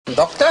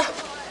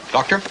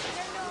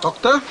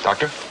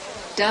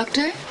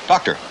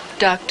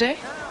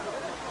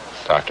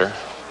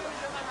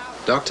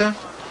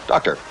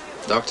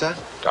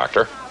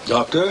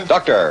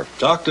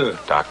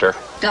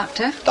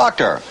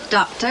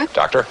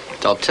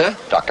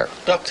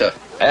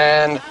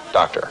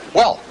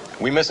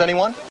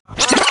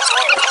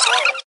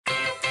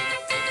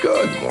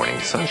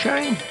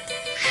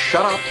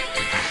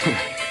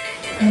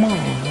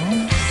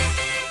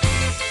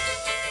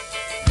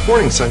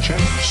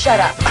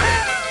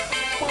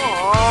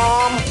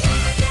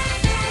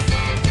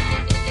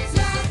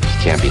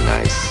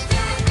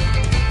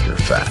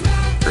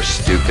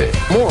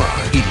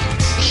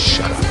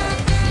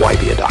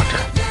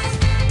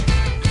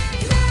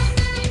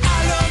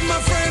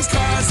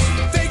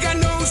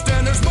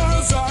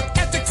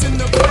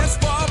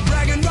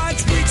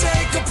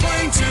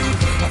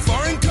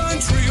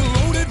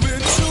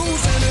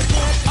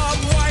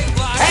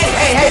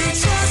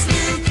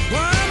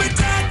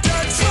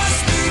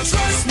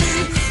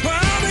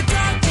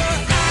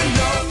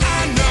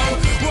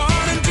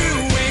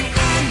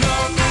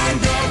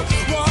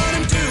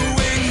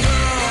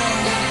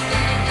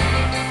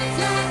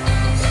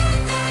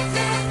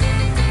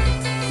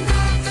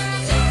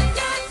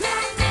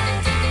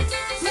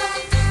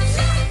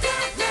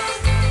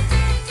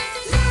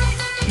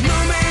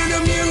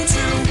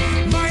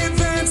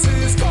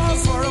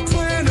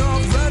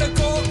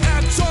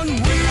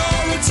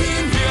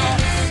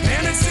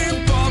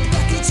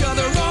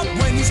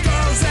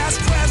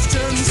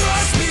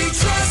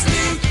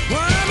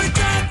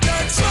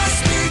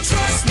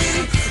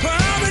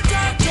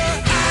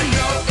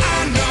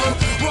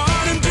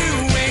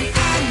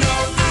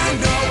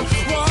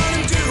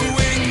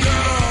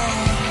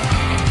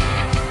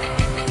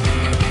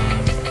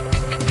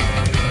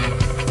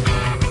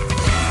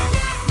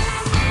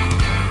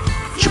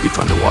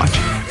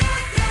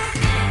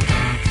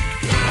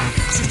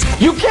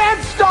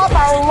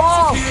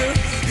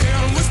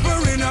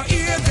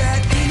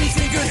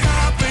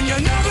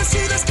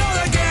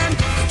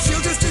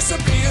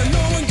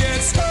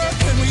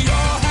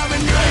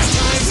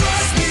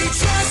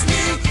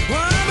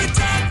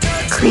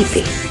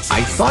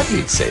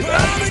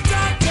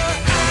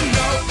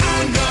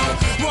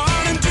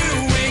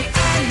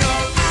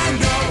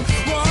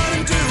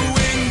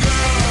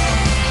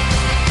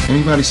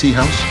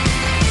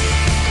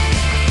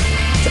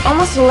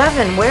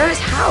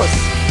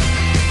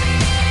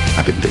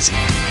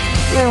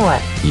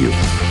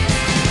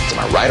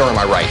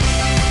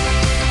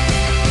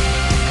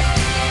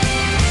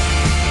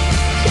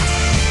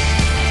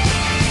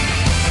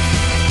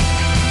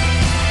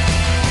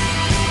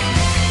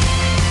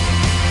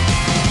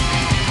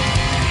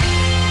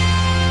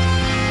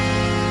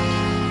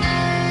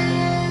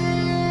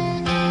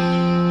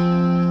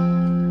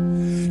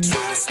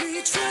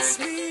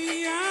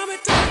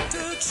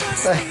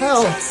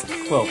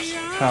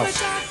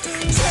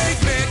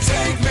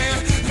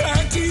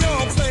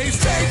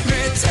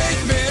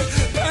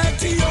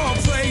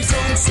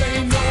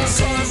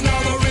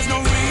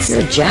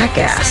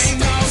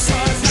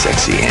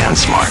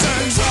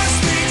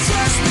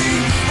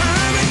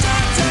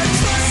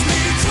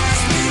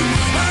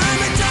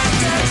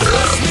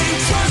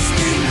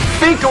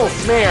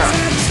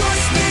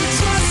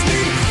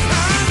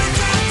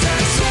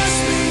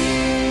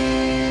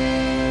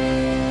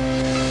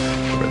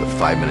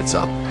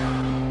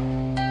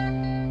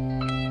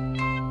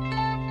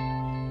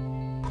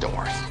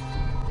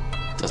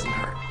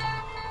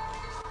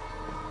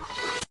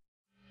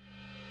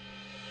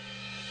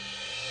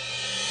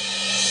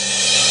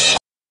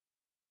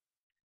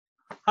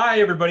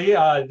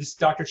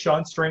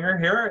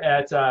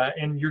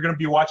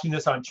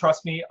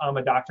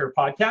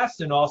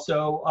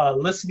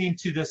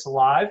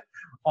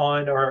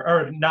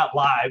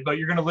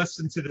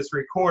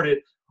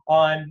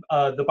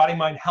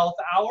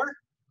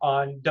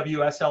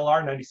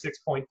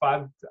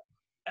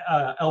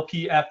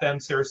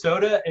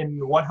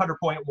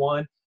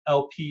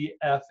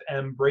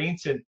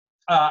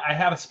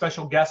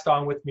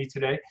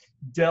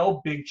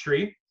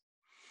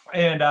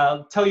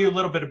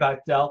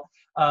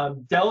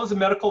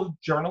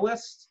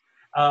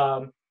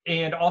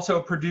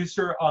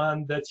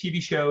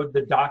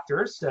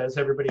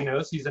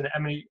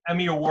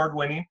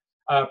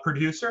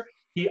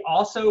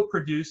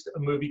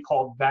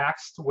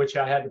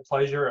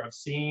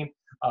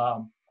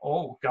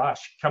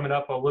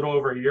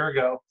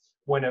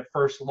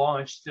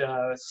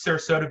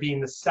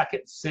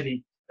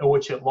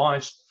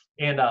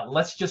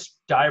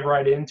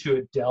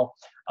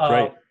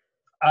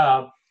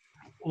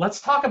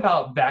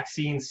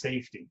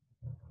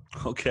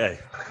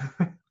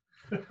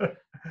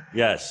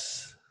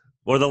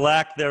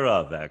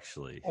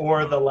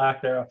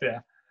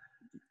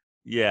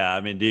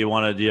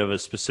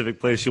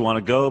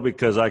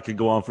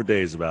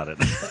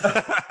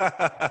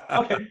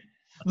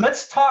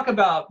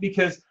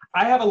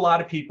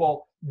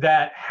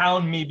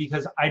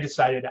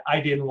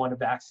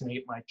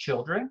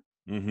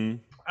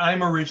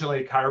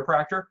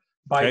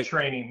by Okay.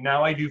 training.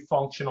 Now I do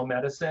functional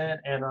medicine,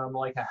 and I'm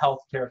like a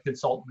healthcare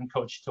consultant and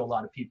coach to a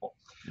lot of people.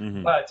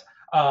 Mhm. But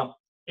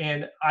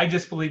and I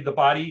just believe the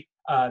body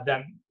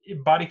that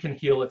body can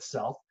heal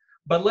itself.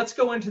 But let's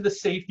go into the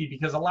safety,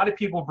 because a lot of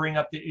people bring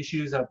up the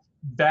issues of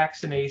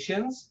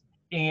vaccinations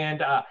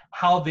and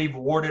how they've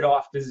warded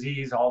off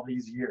disease all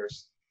these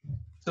years.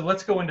 So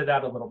let's go into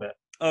that a little bit.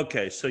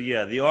 Okay, so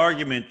yeah, the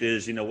argument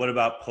is, what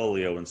about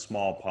polio and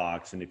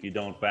smallpox? And if you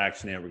don't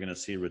vaccinate, we're going to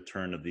see a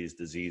return of these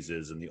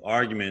diseases. And the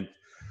argument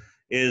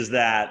is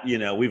that,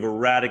 we've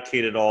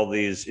eradicated all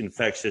these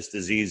infectious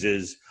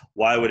diseases.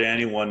 Why would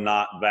anyone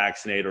not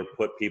vaccinate or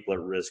put people at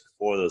risk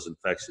for those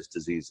infectious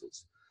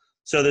diseases?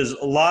 So there's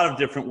a lot of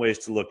different ways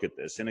to look at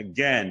this. And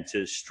again,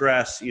 to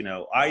stress,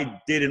 I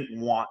didn't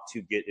want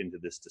to get into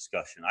this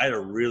discussion. I had a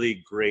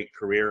really great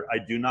career.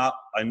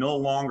 I no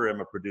longer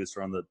am a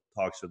producer on the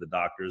Talk Show The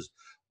Doctors,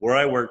 where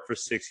I worked for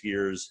 6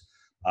 years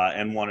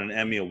and won an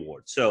Emmy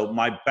Award. So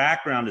my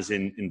background is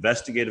in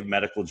investigative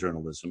medical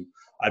journalism.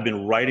 I've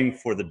been writing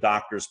for the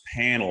doctors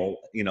panel,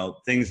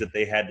 things that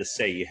they had to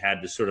say. You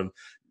had to sort of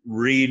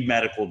read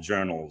medical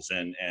journals,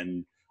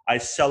 and I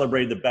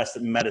celebrate the best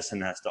that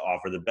medicine has to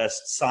offer, the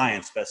best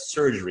science, best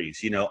surgeries.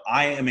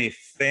 I am a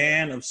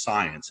fan of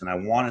science, and I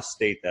want to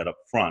state that up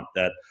front,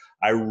 that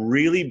I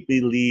really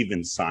believe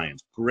in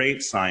science,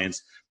 great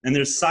science, and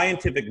there's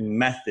scientific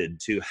method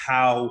to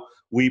how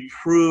we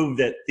prove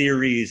that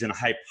theories and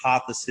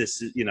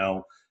hypotheses,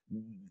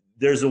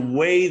 there's a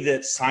way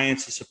that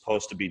science is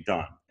supposed to be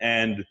done.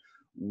 And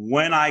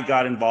when I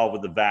got involved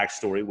with the Vax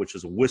story, which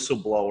was a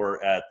whistleblower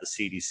at the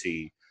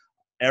CDC,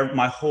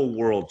 my whole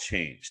world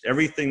changed.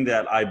 Everything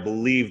that I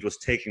believed was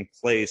taking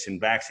place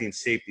in vaccine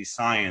safety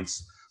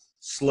science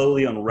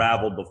slowly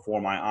unraveled before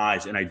my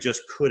eyes, and I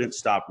just couldn't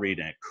stop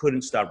reading. I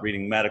couldn't stop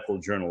reading medical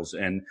journals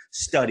and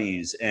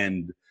studies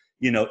and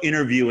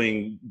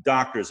interviewing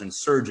doctors and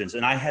surgeons.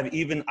 And I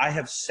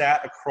have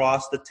sat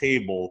across the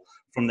table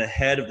from the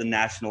head of the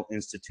National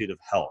Institute of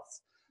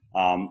Health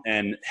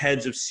and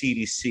heads of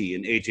CDC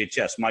and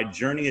HHS. My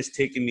journey has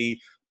taken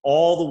me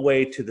all the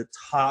way to the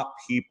top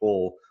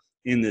people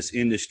in this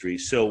industry.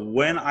 So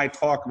when I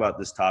talk about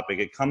this topic,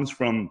 it comes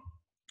from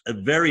a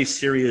very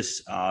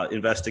serious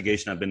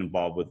investigation I've been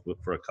involved with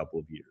for a couple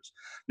of years.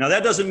 Now,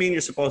 that doesn't mean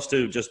you're supposed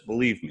to just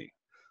believe me.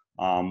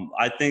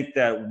 I think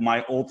that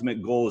my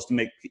ultimate goal is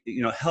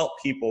to help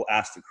people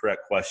ask the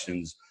correct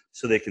questions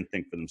so they can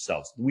think for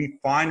themselves. We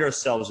find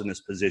ourselves in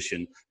this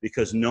position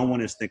because no one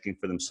is thinking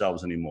for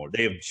themselves anymore.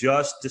 They have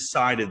just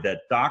decided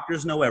that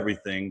doctors know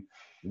everything,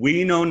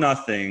 we know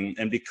nothing,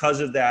 and because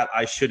of that,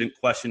 I shouldn't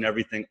question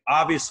everything.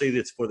 Obviously,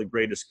 it's for the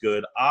greatest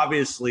good.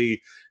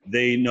 Obviously,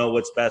 they know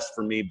what's best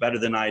for me better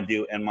than I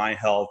do and my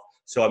health,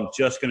 so I'm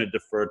just going to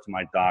defer to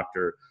my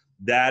doctor.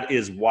 That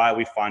is why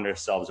we find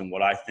ourselves in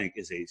what I think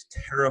is a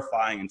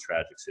terrifying and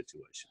tragic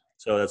situation.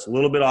 So that's a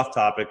little bit off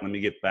topic. Let me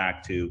get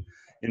back to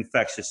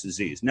infectious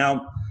disease.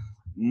 Now,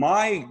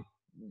 my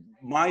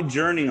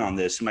journey on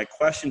this, and my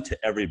question to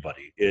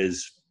everybody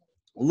is,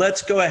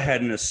 let's go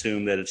ahead and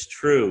assume that it's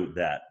true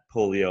that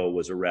polio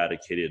was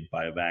eradicated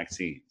by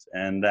vaccines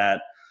and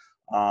that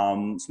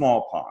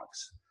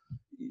smallpox,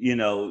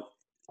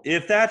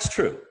 if that's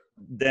true,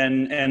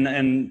 then,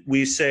 and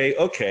we say,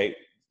 okay,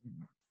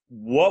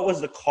 what was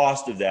the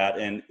cost of that?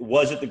 And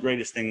was it the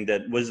greatest thing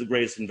that was the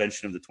greatest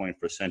invention of the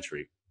 21st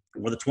century,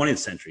 or the 20th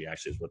century,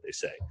 actually, is what they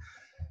say.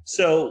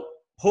 So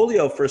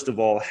polio, first of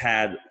all,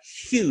 had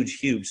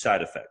huge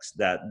side effects.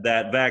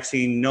 That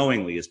vaccine,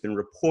 knowingly, has been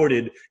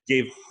reported,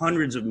 gave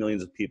hundreds of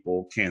millions of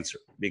people cancer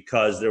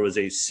because there was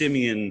a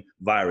simian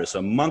virus,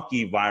 a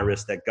monkey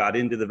virus that got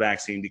into the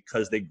vaccine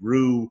because they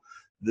grew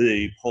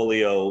the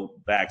polio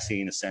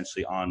vaccine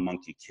essentially on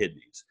monkey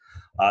kidneys.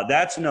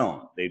 That's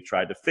known. They've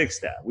tried to fix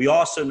that. We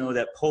also know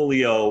that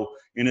polio,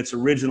 in its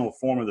original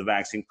form of the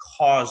vaccine,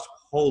 caused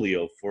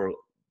polio for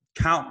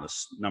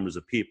countless numbers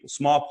of people.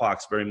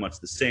 Smallpox, very much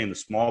the same. The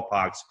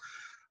smallpox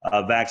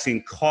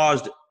vaccine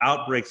caused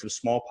outbreaks of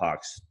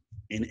smallpox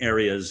in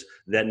areas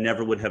that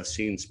never would have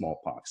seen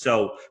smallpox.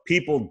 So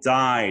people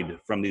died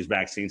from these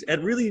vaccines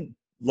at really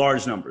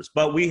large numbers,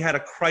 but we had a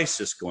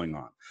crisis going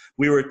on.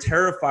 We were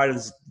terrified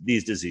of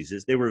these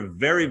diseases. They were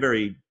very,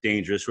 very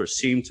dangerous, or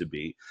seemed to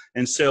be.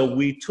 And so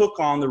we took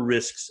on the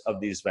risks of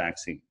these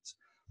vaccines.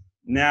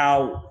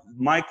 Now,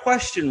 my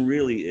question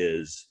really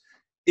is,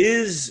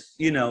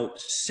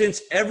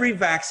 since every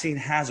vaccine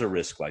has a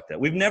risk like that,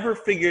 we've never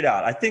figured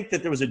out, I think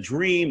that there was a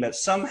dream that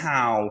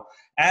somehow,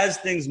 as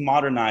things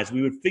modernize,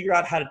 we would figure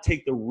out how to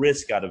take the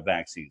risk out of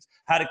vaccines,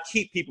 how to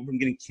keep people from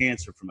getting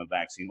cancer from a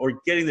vaccine or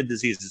getting the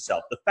disease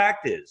itself. The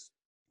fact is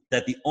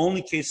that the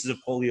only cases of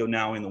polio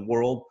now in the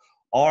world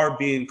are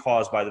being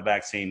caused by the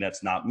vaccine.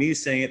 That's not me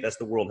saying it, that's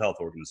the World Health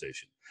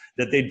Organization.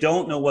 That they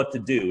don't know what to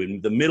do.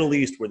 In the Middle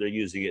East, where they're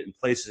using it, in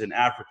places in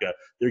Africa,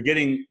 they're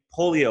getting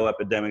polio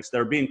epidemics that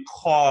are being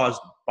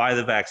caused by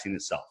the vaccine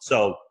itself.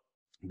 So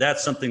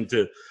that's something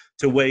to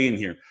weigh in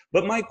here.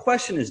 But my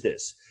question is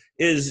this,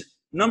 is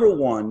number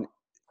one,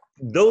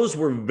 those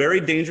were very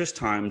dangerous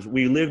times.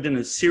 We lived in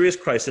a serious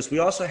crisis. We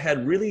also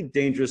had really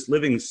dangerous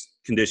living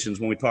conditions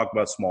when we talk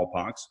about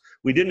smallpox.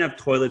 We didn't have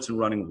toilets and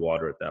running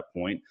water at that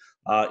point.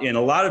 And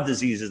a lot of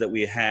diseases that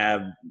we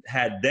had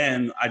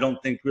then, I don't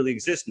think really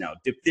exist now.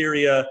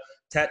 Diphtheria,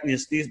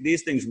 tetanus,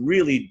 these things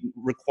really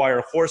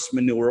require horse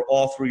manure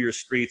all through your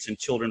streets and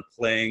children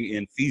playing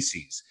in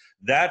feces.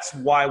 That's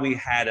why we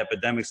had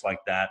epidemics like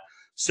that.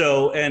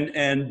 So,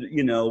 and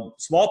you know,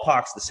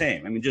 smallpox the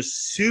same. I mean,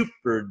 just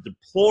super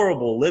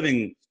deplorable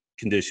living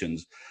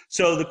conditions.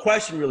 So the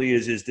question really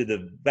is did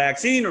the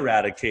vaccine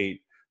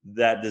eradicate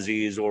that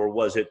disease, or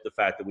was it the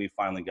fact that we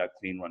finally got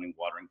clean running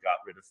water and got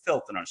rid of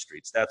filth in our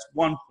streets? That's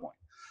one point.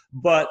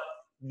 But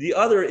the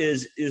other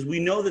is we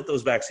know that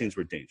those vaccines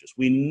were dangerous.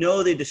 We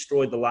know they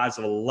destroyed the lives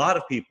of a lot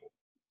of people,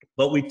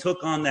 but we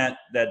took on that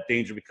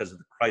danger because of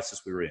the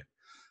crisis we were in.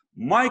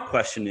 My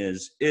question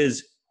is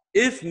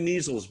if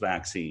measles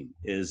vaccine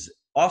is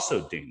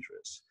also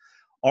dangerous,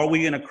 are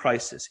we in a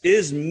crisis?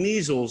 Is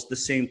measles the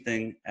same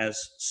thing as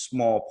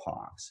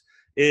smallpox?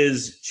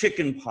 Is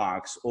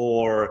chickenpox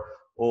or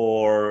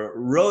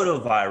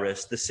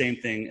rotavirus the same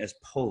thing as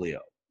polio?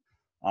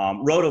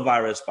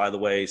 Rotavirus, by the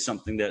way, is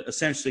something that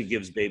essentially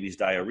gives babies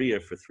diarrhea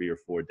for 3 or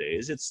 4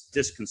 days. It's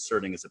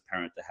disconcerting as a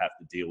parent to have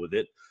to deal with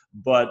it.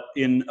 But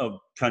in a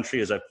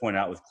country, as I point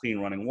out, with clean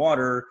running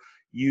water,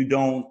 you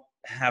don't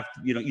have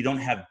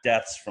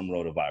deaths from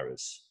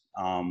rotavirus.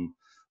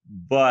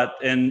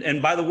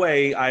 And by the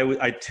way,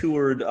 I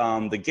toured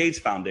the Gates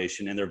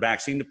Foundation in their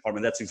vaccine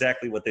department. That's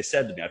exactly what they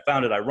said to me. I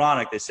found it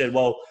ironic. They said,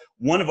 well,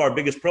 one of our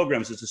biggest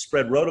programs is to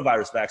spread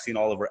rotavirus vaccine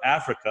all over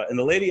Africa. And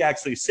the lady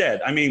actually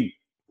said, I mean,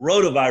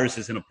 rotavirus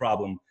isn't a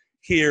problem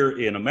here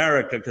in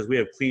America because we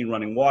have clean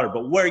running water.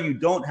 But where you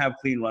don't have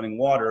clean running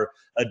water,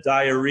 a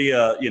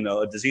diarrhea,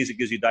 a disease that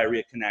gives you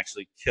diarrhea can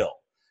actually kill.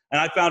 And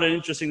I found it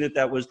interesting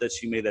that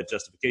she made that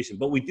justification.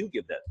 But we do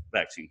give that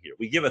vaccine here.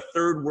 We give a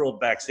third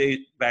world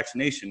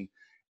vaccination.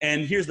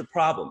 And here's the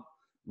problem.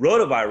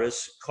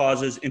 Rotavirus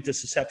causes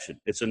intussusception.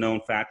 It's a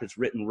known fact. It's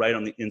written right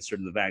on the insert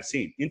of the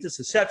vaccine.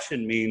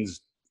 Intussusception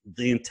means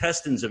the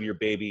intestines of your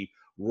baby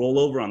roll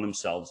over on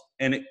themselves,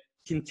 and it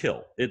can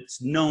kill.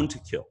 It's known to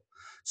kill.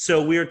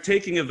 So we are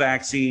taking a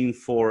vaccine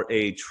for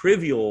a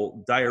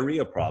trivial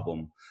diarrhea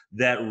problem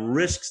that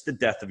risks the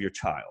death of your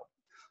child.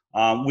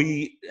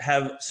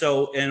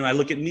 And I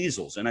look at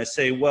measles and I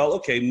say, well,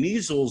 okay,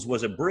 measles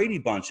was a Brady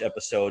Bunch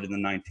episode in the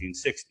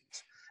 1960s.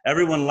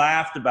 Everyone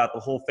laughed about the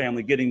whole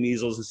family getting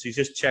measles, and she's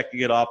just checking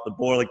it off the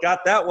board. Like,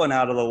 got that one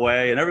out of the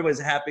way, and everybody's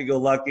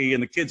happy-go-lucky,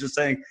 and the kids are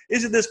saying,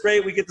 isn't this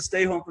great? We get to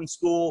stay home from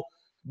school.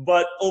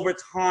 But over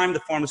time, the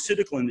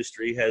pharmaceutical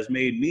industry has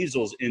made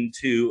measles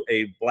into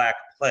a black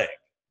plague.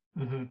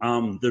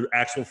 Mm-hmm. The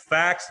actual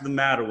facts of the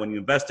matter, when you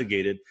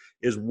investigate it,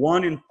 is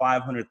 1 in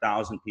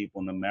 500,000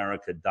 people in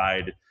America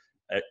died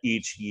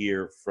each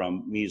year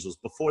from measles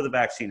before the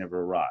vaccine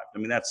ever arrived. I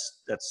mean,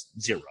 that's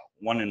zero.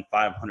 1 in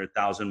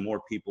 500,000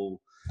 more people,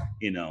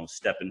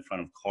 step in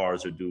front of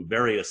cars or do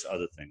various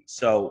other things.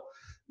 So,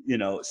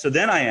 so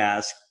then I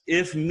ask,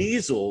 if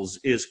measles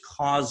is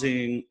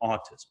causing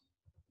autism,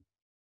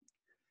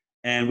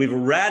 and we've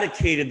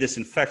eradicated this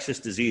infectious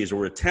disease, or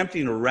we're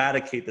attempting to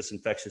eradicate this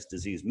infectious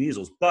disease,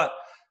 measles, but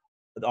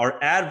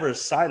our adverse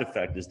side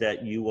effect is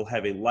that you will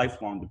have a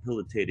lifelong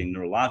debilitating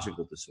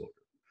neurological disorder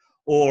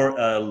or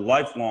a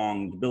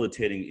lifelong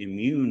debilitating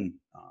immune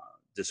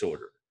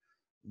disorder,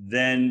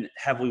 then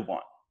have we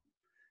won?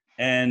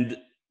 And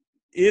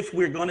if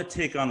we're going to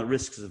take on the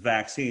risks of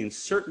vaccines,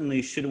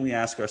 certainly shouldn't we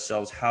ask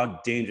ourselves,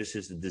 how dangerous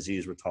is the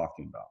disease we're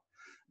talking about?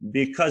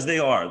 Because they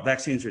are.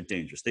 Vaccines are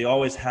dangerous. They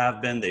always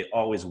have been. They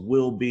always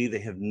will be.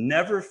 They have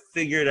never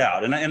figured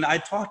out. And I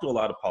talk to a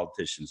lot of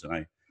politicians,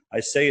 and I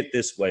say it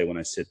this way when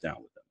I sit down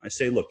with them. I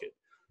say, look,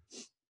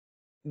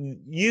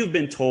 you've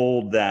been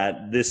told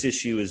that this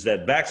issue is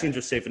that vaccines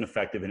are safe and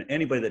effective, and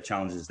anybody that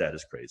challenges that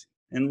is crazy.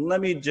 And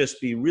let me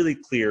just be really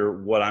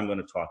clear what I'm going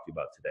to talk to you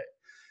about today.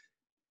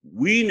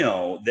 We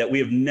know that we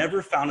have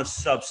never found a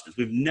substance.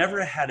 We've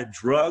never had a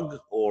drug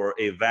or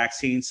a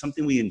vaccine,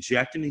 something we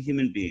inject into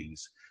human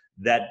beings,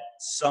 that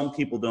some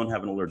people don't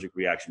have an allergic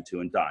reaction to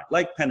and die,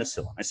 like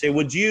penicillin. I say,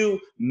 would you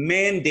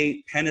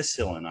mandate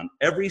penicillin on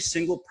every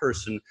single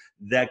person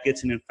that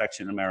gets an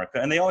infection in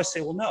America? And they always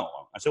say, well, no.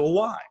 I say, well,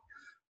 why?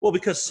 Well,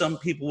 because some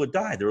people would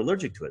die. They're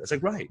allergic to it. It's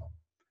like, right.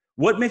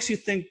 What makes you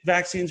think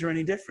vaccines are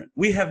any different?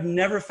 We have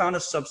never found a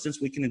substance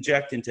we can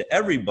inject into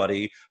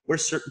everybody where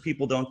certain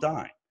people don't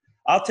die.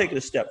 I'll take it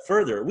a step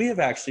further. We have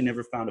actually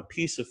never found a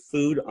piece of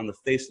food on the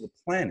face of the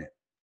planet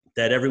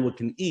that everyone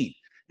can eat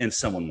and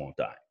someone won't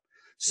die.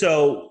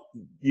 So,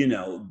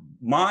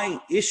 my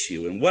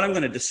issue, and what I'm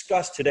going to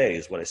discuss today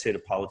is what I say to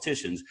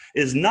politicians,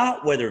 is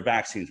not whether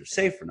vaccines are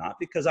safe or not,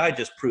 because I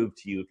just proved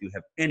to you, if you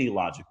have any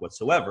logic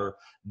whatsoever,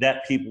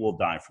 that people will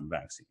die from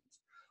vaccines.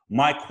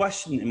 My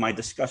question in my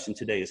discussion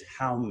today is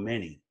how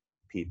many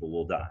people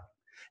will die?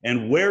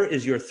 And where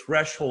is your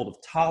threshold of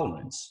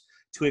tolerance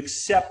to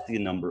accept the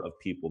number of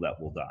people that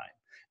will die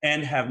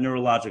and have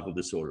neurological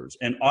disorders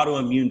and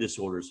autoimmune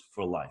disorders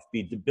for life,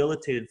 be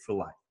debilitated for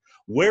life?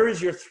 Where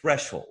is your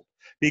threshold?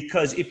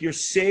 Because if you're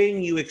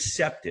saying you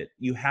accept it,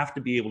 you have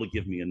to be able to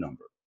give me a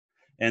number.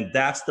 And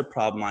that's the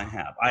problem I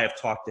have. I have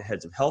talked to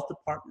heads of health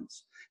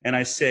departments, and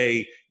I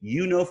say,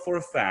 you know for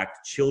a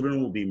fact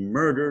children will be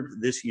murdered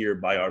this year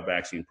by our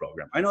vaccine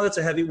program. I know that's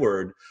a heavy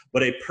word,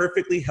 but a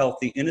perfectly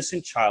healthy,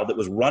 innocent child that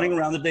was running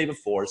around the day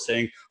before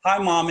saying, hi,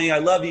 mommy, I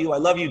love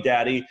you,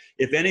 daddy.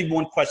 If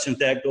anyone questions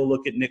that, go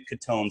look at Nick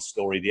Catone's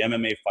story, the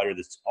MMA fighter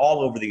that's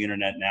all over the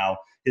internet now.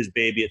 His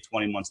baby at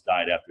 20 months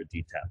died after a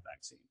DTaP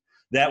vaccine.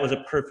 That was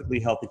a perfectly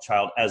healthy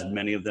child, as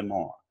many of them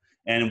are.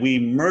 And we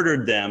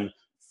murdered them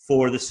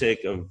for the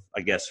sake of,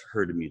 I guess,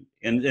 herd immunity.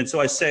 And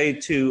so I say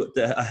to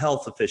a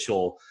health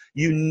official,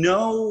 you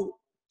know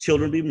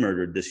children will be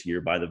murdered this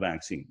year by the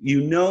vaccine.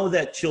 You know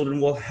that children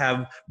will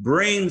have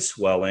brain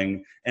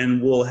swelling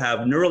and will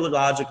have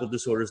neurological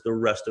disorders the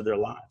rest of their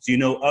lives. You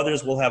know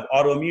others will have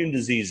autoimmune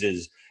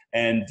diseases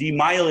and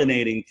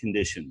demyelinating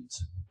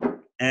conditions.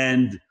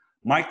 And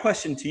my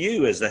question to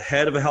you as the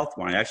head of a health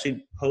department, I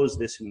actually posed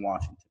this in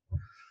Washington.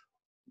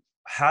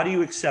 How do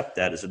you accept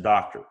that as a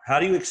doctor? How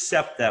do you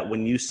accept that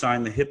when you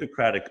sign the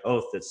Hippocratic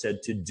Oath that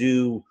said to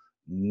do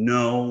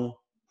no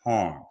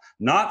harm?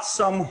 Not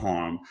some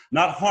harm,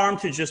 not harm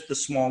to just the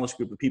smallest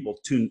group of people,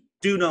 to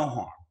do no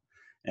harm.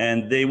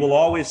 And they will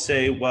always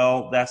say,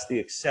 well, that's the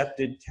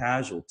accepted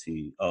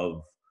casualty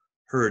of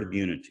herd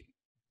immunity.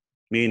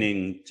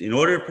 Meaning, in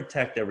order to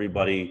protect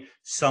everybody,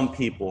 some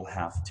people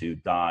have to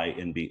die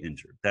and be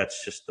injured.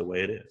 That's just the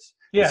way it is.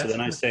 Yeah. So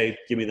then I say,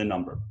 give me the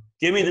number.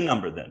 Give me the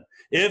number then.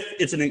 If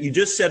it's you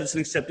just said it's an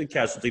accepted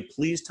casualty,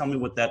 please tell me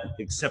what that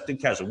accepted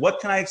casualty,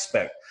 what can I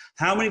expect?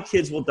 How many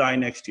kids will die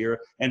next year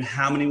and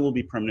how many will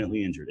be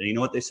permanently injured? And you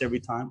know what they say every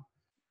time?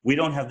 We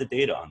don't have the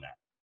data on that.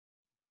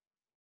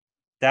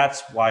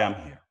 That's why I'm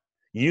here.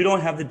 You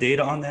don't have the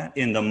data on that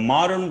in the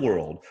modern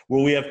world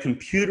where we have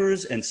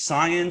computers and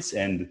science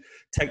and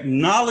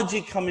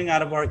technology coming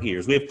out of our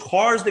ears. We have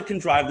cars that can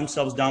drive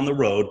themselves down the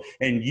road,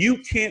 and you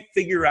can't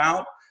figure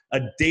out a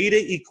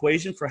data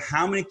equation for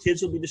how many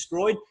kids will be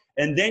destroyed.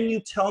 And then you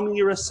tell me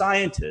you're a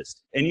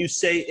scientist and you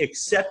say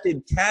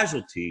accepted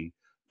casualty,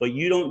 but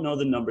you don't know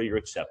the number you're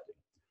accepting.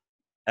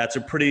 That's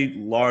a pretty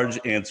large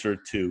answer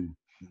to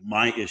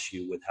my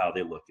issue with how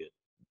they look at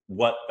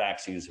what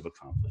vaccines have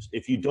accomplished.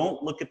 If you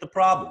don't look at the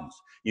problems,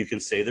 you can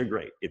say they're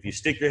great. If you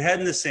stick your head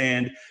in the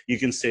sand, you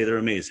can say they're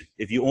amazing.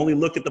 If you only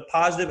look at the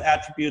positive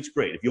attributes,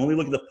 great. If you only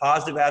look at the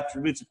positive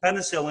attributes of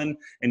penicillin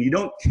and you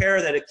don't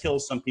care that it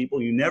kills some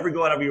people, you never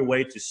go out of your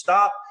way to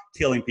stop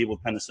killing people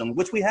with penicillin,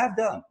 which we have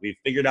done. We've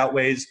figured out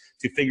ways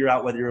to figure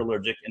out whether you're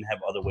allergic and have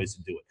other ways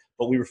to do it.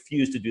 But we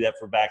refuse to do that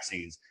for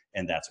vaccines,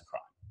 and that's a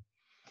crime.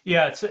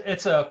 Yeah,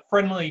 it's a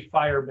friendly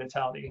fire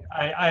mentality.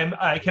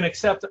 I can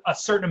accept a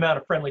certain amount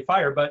of friendly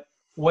fire, but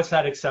what's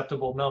that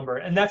acceptable number?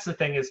 And that's the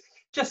thing is,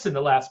 just in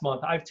the last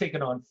month, I've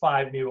taken on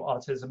 5 new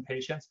autism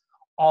patients.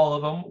 All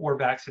of them were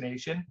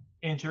vaccination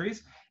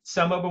injuries.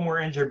 Some of them were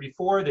injured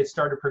before they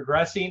started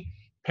progressing.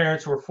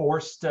 Parents were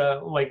forced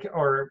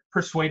or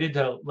persuaded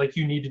to,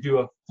 you need to do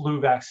a flu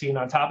vaccine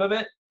on top of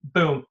it.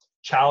 Boom,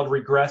 child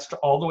regressed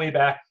all the way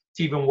back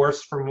to even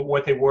worse from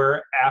what they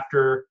were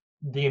after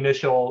the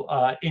initial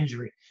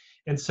injury.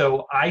 And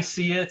so I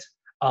see it.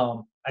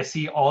 I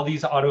see all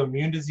these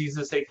autoimmune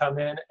diseases, they come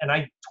in, and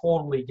I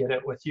totally get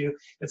it with you.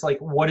 It's like,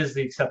 what is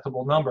the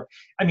acceptable number?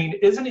 I mean,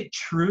 isn't it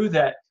true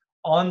that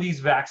on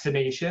these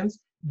vaccinations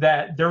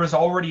that there was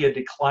already a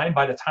decline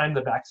by the time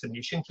the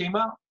vaccination came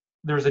out?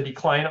 There's a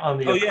decline on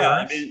the occurrence? Yeah,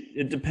 I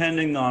mean,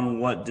 depending on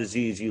what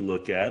disease you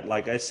look at.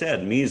 Like I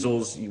said,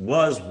 measles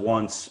was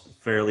once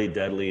fairly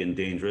deadly and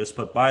dangerous,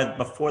 but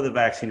before the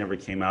vaccine ever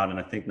came out, and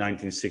I think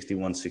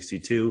 1961,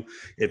 62,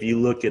 if you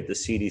look at the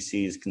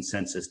CDC's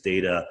consensus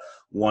data,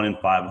 1 in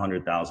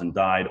 500,000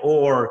 died,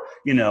 or,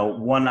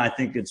 I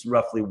think it's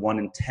roughly 1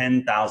 in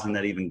 10,000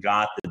 that even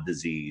got the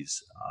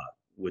disease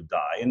would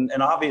die. And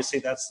obviously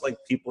that's like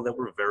people that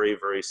were very,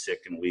 very sick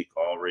and weak,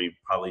 already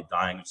probably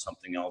dying of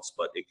something else,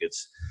 but it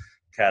gets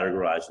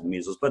categorized with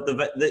measles. But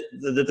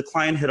the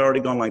decline had already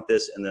gone like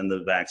this, and then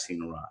the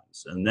vaccine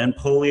arrives. And then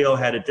polio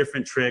had a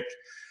different trick.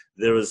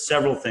 There was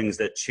several things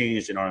that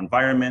changed in our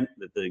environment.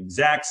 At the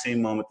exact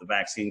same moment the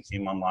vaccine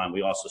came online,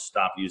 we also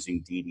stopped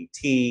using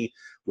DDT,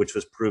 which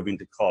was proving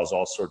to cause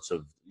all sorts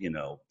of,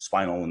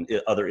 spinal and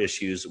other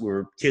issues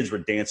where kids were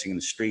dancing in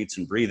the streets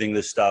and breathing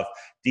this stuff.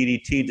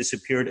 DDT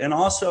disappeared. And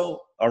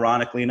also,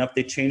 ironically enough,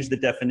 they changed the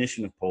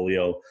definition of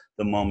polio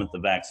the moment the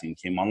vaccine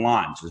came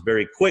online. So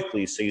very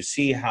quickly, so you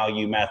see how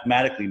you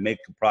mathematically make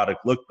a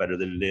product look better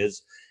than it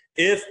is.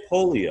 If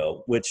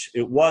polio, which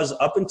it was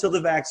up until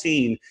the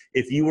vaccine,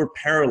 if you were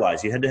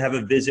paralyzed, you had to have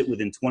a visit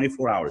within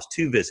 24 hours,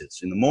 2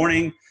 visits. In the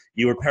morning,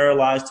 you were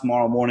paralyzed.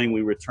 Tomorrow morning,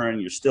 we return,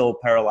 you're still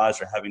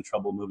paralyzed or having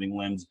trouble moving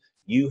limbs.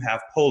 You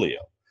have polio.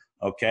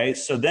 Okay,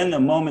 so then the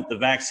moment the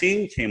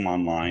vaccine came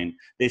online,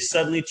 they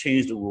suddenly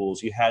changed the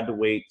rules. You had to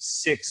wait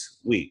 6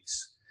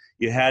 weeks.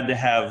 You had to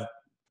have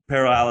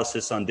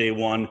paralysis on day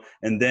 1,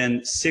 and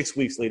then 6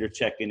 weeks later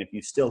check in if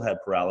you still had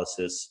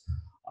paralysis.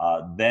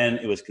 then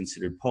it was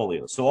considered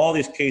polio. So all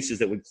these cases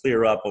that would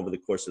clear up over the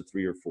course of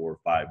 3 or 4 or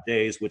 5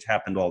 days, which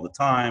happened all the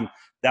time,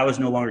 that was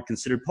no longer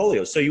considered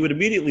polio. So you would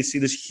immediately see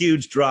this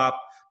huge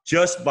drop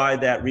just by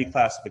that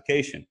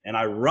reclassification. And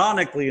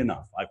ironically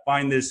enough, I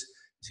find this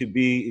to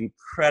be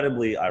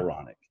incredibly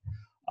ironic.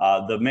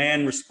 The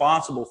man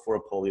responsible for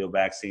a polio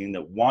vaccine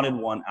that wanted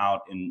one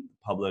out in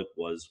public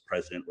was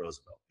President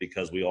Roosevelt,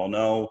 because we all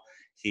know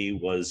he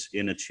was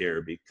in a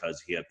chair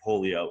because he had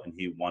polio and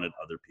he wanted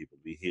other people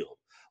to be healed.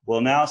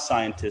 Well, now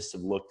scientists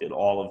have looked at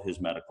all of his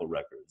medical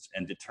records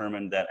and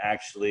determined that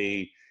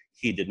actually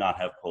he did not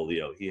have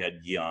polio. He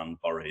had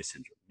Guillain-Barré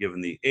syndrome.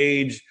 Given the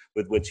age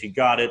with which he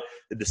got it,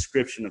 the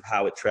description of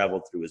how it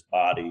traveled through his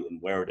body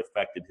and where it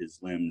affected his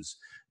limbs,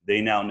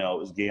 they now know it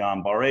was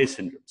Guillain-Barré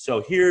syndrome.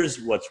 So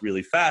here's what's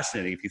really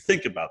fascinating. If you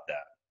think about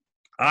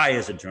that, I,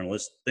 as a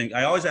journalist,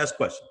 I always ask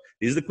questions.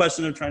 These are the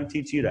questions I'm trying to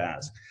teach you to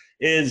ask.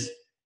 Is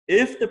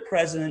if the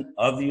President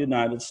of the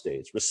United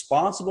States,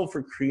 responsible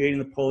for creating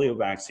the polio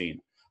vaccine,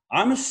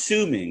 I'm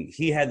assuming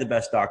he had the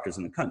best doctors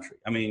in the country.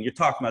 I mean, you're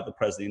talking about the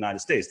President of the United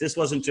States. This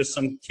wasn't just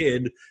some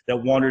kid that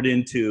wandered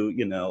into,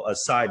 a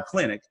side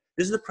clinic.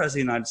 This is the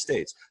President of the United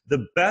States.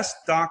 The best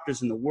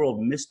doctors in the world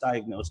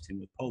misdiagnosed him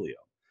with polio.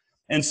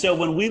 And so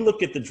when we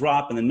look at the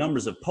drop in the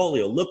numbers of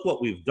polio, look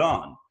what we've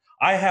done.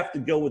 I have to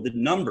go with the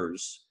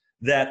numbers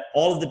that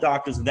all of the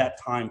doctors at that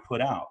time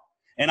put out.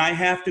 And I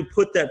have to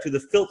put that through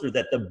the filter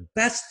that the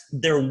best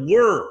there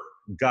were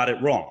got it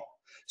wrong.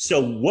 So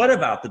what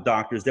about the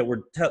doctors that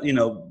were,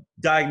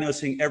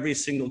 diagnosing every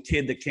single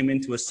kid that came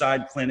into a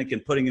side clinic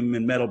and putting them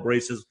in metal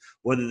braces,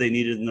 whether they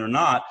needed them or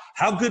not?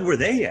 How good were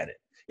they at it?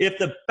 If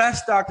the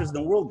best doctors in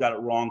the world got it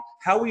wrong,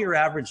 how were your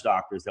average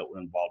doctors that were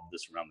involved with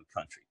this around the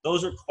country?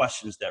 Those are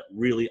questions that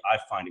really I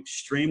find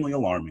extremely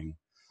alarming.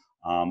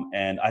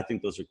 And I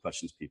think those are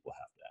questions people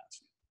have to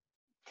ask.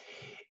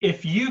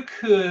 If you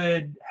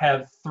could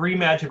have 3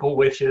 magical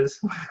wishes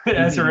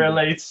as it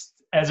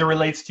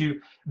relates to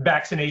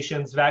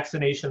vaccinations,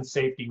 vaccination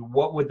safety,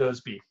 what would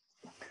those be?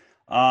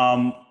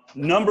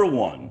 Number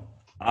one,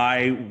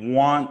 I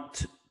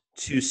want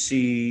to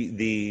see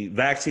the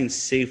vaccine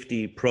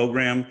safety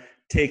program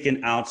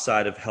taken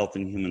outside of Health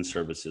and Human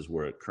Services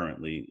where it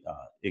currently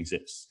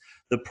exists.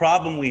 The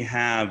problem we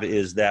have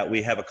is that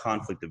we have a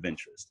conflict of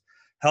interest.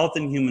 Health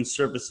and Human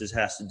Services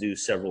has to do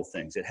several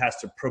things. It has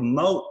to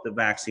promote the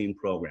vaccine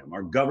program.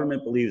 Our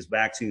government believes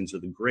vaccines are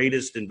the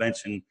greatest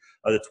invention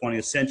of the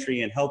 20th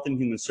century, and Health and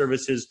Human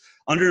Services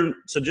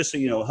just so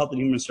you know, Health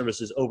and Human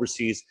Services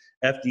oversees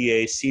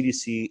FDA,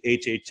 CDC,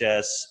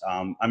 HHS,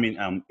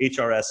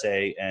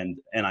 HRSA, and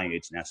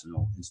NIH,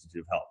 National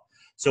Institute of Health.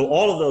 So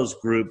all of those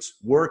groups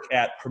work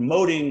at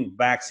promoting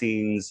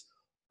vaccines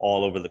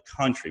all over the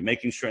country,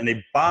 making sure, and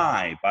they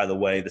buy, by the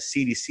way, the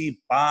CDC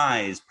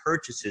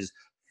purchases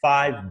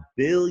 $5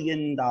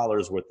 billion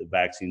worth of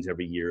vaccines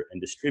every year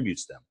and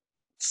distributes them.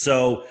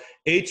 So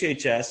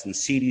HHS and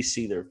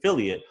CDC, their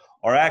affiliate,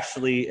 are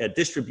actually a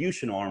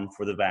distribution arm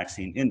for the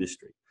vaccine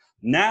industry.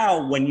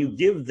 Now, when you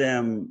give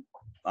them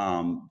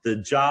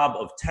the job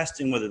of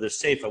testing whether they're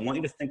safe, I want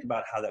you to think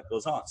about how that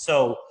goes on.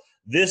 So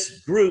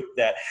this group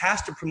that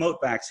has to promote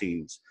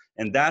vaccines,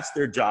 and that's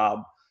their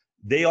job,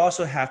 they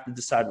also have to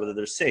decide whether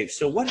they're safe.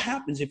 So what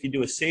happens if you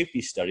do a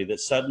safety study that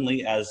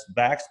suddenly, as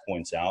Bax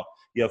points out,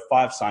 you have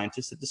 5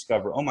 scientists that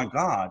discover, oh my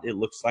God, it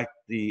looks like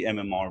the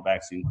MMR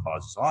vaccine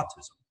causes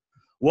autism.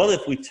 Well,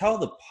 if we tell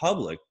the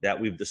public that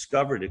we've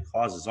discovered it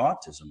causes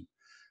autism,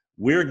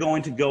 we're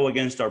going to go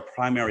against our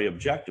primary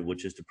objective,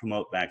 which is to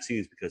promote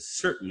vaccines, because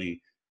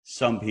certainly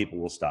some people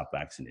will stop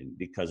vaccinating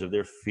because of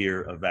their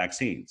fear of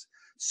vaccines.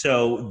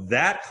 So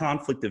that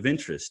conflict of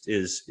interest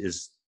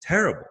is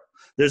terrible.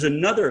 There's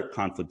another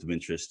conflict of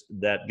interest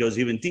that goes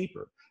even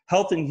deeper.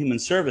 Health and Human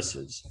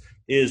Services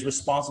is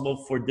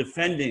responsible for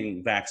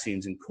defending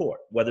vaccines in court.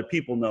 Whether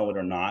people know it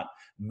or not,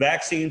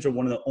 vaccines are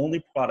one of the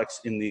only products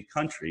in the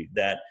country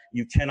that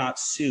you cannot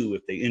sue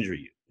if they injure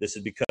you. This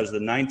is because of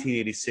the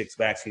 1986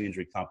 Vaccine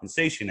Injury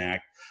Compensation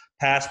Act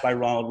passed by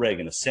Ronald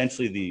Reagan.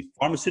 Essentially, the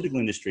pharmaceutical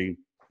industry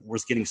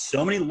was getting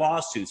so many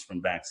lawsuits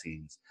from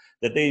vaccines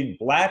that they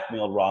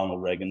blackmailed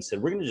Ronald Reagan and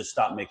said, we're going to just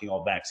stop making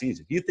all vaccines.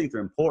 If you think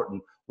they're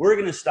important, we're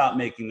going to stop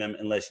making them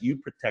unless you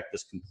protect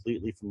us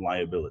completely from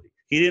liability.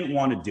 He didn't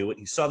want to do it.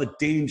 He saw the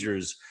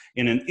dangers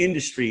in an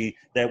industry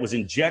that was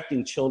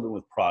injecting children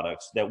with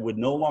products that would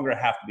no longer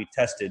have to be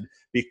tested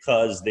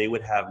because they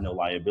would have no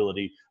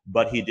liability,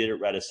 but he did it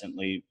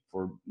reticently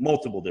for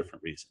multiple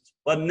different reasons.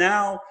 But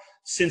now,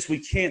 since we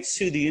can't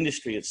sue the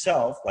industry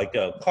itself, like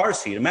a car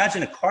seat,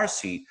 imagine a car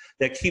seat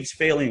that keeps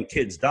failing and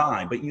kids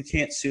die, but you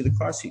can't sue the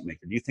car seat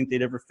maker. Do you think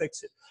they'd ever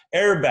fix it?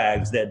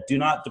 Airbags that do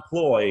not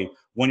deploy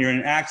when you're in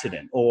an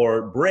accident,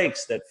 or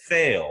brakes that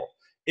fail.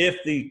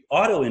 If the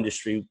auto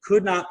industry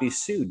could not be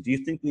sued, do you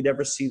think we'd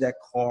ever see that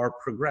car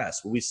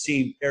progress? Will we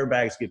see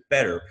airbags get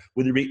better?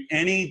 Would there be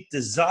any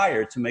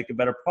desire to make a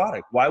better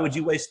product? Why would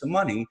you waste the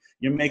money?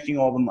 You're making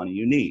all the money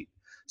you need.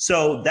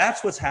 So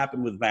that's what's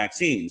happened with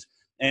vaccines.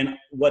 And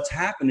what's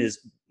happened is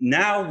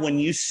now when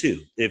you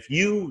sue, if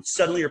you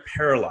suddenly are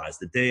paralyzed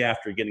the day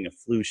after getting a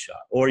flu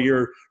shot, or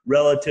your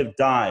relative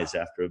dies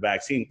after a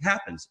vaccine,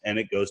 happens, and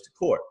it goes to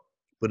court.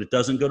 But it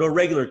doesn't go to a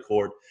regular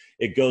court.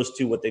 It goes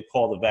to what they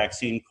call the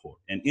vaccine court.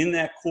 And in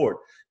that court,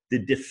 the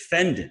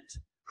defendant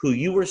who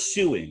you are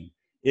suing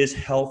is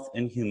Health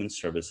and Human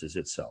Services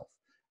itself.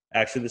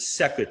 Actually, the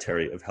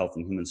Secretary of Health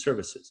and Human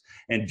Services.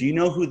 And do you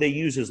know who they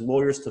use as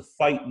lawyers to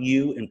fight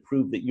you and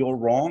prove that you're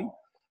wrong?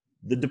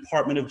 The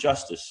Department of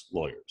Justice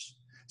lawyers.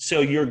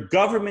 So your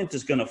government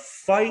is going to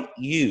fight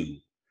you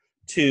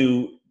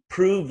to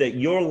prove that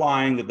you're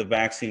lying, that the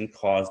vaccine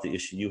caused the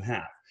issue you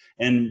have.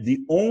 And the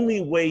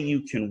only way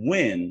you can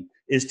win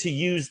is to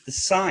use the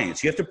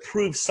science. You have to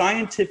prove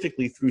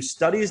scientifically through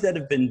studies that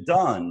have been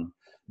done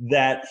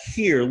that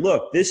here,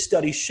 look, this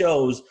study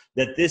shows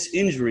that this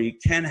injury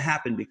can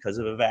happen because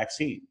of a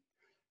vaccine.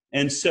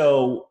 And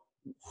so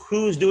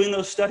who's doing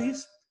those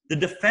studies? The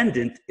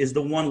defendant is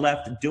the one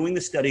left doing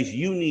the studies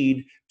you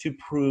need to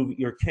prove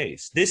your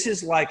case. This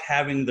is like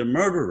having the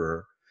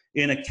murderer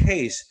in a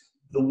case,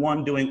 the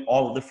one doing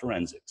all of the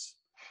forensics.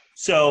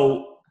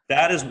 So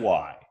that is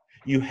why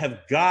you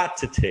have got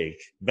to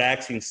take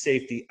vaccine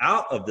safety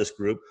out of this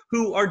group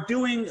who are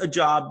doing a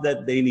job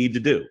that they need to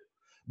do.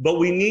 But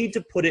we need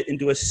to put it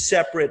into a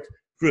separate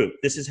group.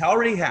 This has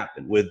already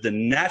happened with the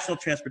National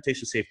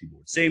Transportation Safety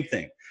Board. Same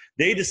thing.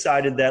 They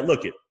decided that,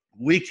 look,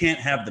 we can't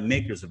have the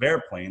makers of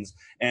airplanes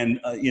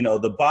and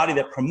the body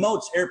that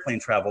promotes airplane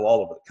travel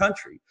all over the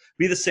country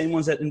be the same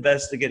ones that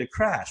investigate a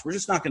crash. We're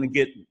just not going to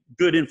get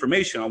good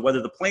information on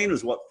whether the plane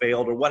was what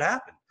failed or what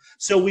happened.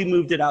 So we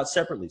moved it out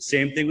separately.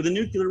 Same thing with the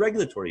Nuclear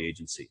Regulatory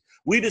Agency.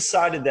 We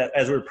decided that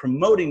as we're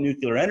promoting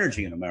nuclear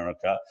energy in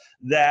America,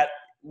 that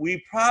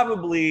we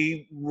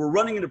probably were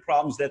running into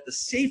problems that the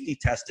safety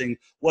testing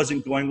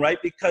wasn't going right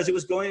because it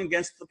was going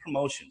against the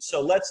promotion.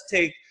 So let's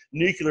take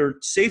nuclear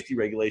safety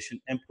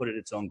regulation and put it in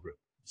its own group.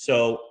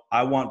 So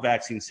I want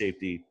vaccine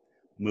safety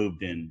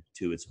moved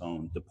into its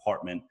own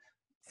department,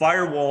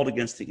 firewalled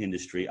against the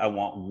industry. I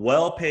want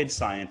well-paid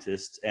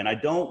scientists, and I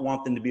don't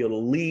want them to be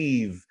able to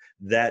leave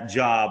that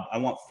job. I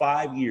want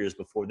 5 years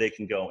before they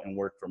can go and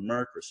work for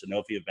Merck or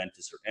Sanofi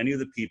Aventis or any of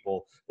the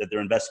people that they're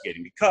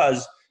investigating.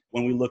 Because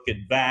when we look at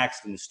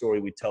Vaxxed and the story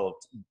we tell of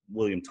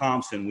William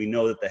Thompson, we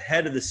know that the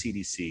head of the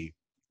CDC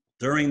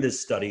during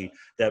this study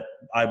that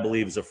I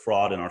believe is a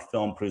fraud, and our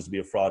film proves to be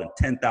a fraud, and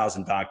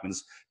 10,000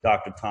 documents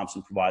Dr.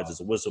 Thompson provides as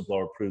a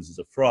whistleblower proves is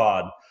a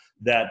fraud,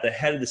 that the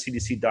head of the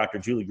CDC, Dr.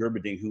 Julie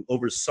Gerberding, who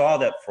oversaw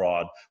that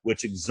fraud,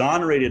 which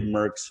exonerated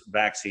Merck's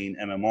vaccine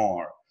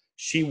MMR,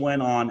 she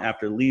went on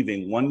after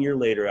leaving, 1 year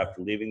later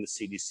after leaving the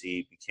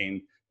CDC,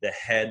 became the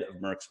head of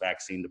Merck's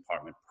vaccine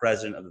department,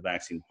 president of the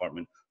vaccine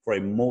department, for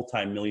a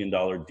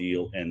multi-million-dollar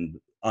deal and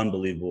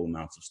unbelievable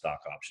amounts of stock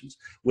options.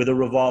 With a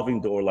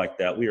revolving door like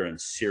that, we are in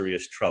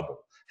serious trouble.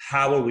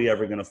 How are we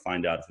ever going to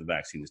find out if the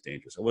vaccine is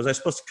dangerous? Or was I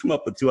supposed to come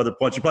up with 2 other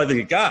points? You're probably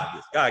thinking, God,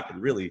 this guy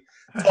can really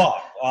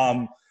talk.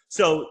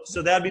 So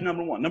that'd be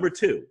number 1. Number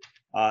 2,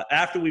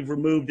 after we've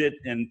removed it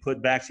and put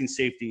vaccine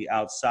safety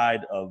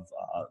outside of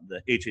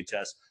the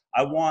HHS,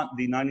 I want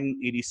the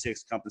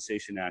 1986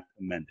 Compensation Act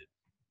amended.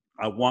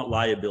 I want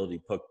liability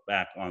put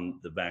back on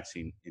the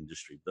vaccine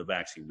industry, the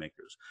vaccine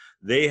makers.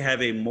 They have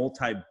a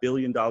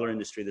multi-billion-dollar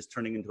industry that's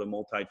turning into a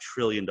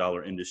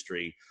multi-trillion-dollar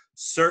industry.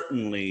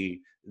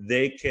 Certainly,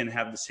 they can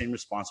have the same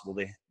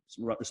responsibility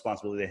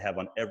they have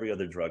on every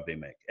other drug they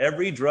make.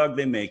 Every drug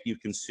they make, you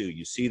can sue.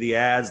 You see the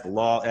ads, the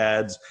law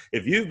ads.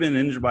 If you've been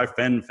injured by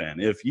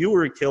Fen-Phen, if you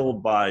were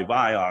killed by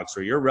Vioxx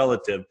or your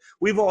relative,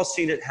 we've all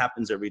seen it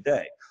happens every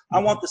day. I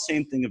want the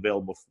same thing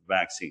available for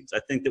vaccines. I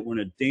think that we're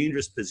in a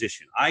dangerous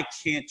position. I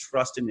can't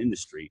trust an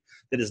industry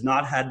that has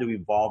not had to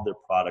evolve their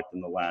product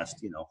in the last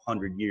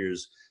 100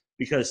 years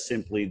because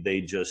simply they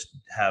just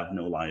have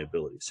no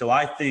liability. So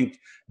I think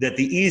that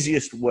the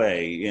easiest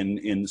way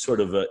in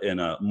sort of in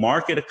a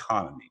market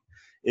economy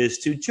is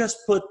to just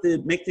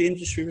make the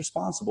industry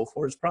responsible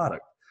for its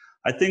product.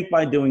 I think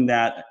by doing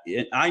that,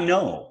 I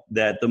know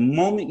that the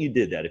moment you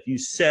did that, if you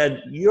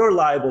said you're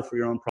liable for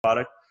your own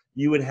product,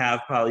 you would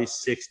have probably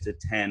 6 to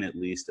 10 at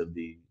least of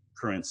the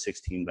current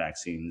 16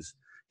 vaccines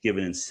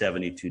given in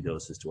 72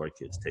 doses to our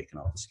kids taken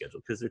off the schedule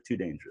because they're too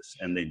dangerous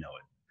and they know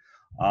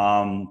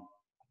it.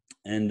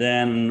 And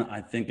then I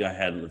think I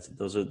had,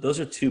 those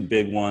are 2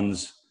 big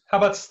ones. How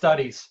about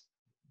studies?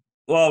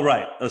 Well,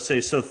 right. Let's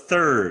say, so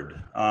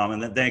third,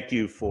 and then thank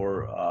you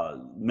for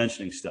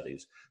mentioning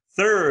studies.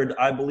 Third,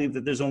 I believe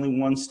that there's only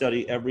one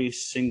study every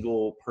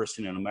single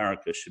person in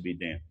America should be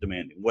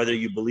demanding, whether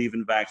you believe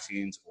in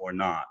vaccines or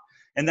not.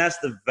 And that's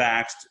the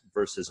vaxxed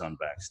versus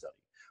unvaxxed study.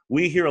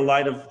 We hear a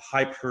lot of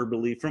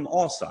hyperbole from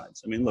all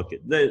sides. I mean, look,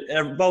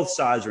 both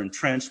sides are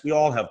entrenched. We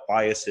all have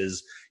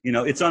biases.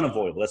 It's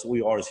unavoidable. That's what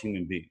we are as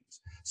human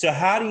beings. So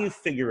how do you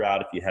figure out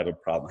if you have a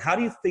problem? How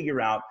do you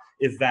figure out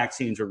if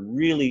vaccines are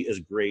really as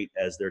great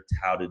as they're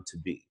touted to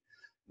be?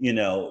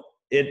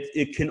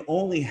 It can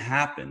only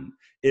happen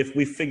if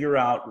we figure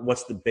out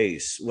what's the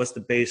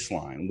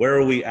baseline, where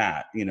are we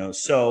at?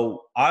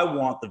 So I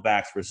want the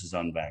vax versus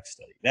unvax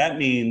study. That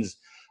means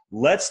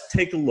let's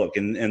take a look,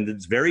 and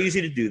it's very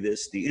easy to do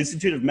this. The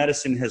Institute of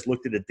Medicine has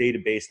looked at a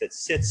database that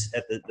sits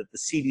at the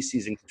CDC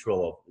is in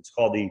control of. It's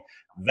called the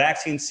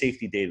Vaccine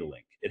Safety Data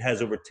Link. It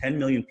has over 10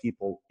 million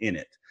people in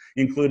it,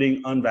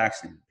 including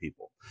unvaccinated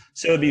people.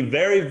 So it'd be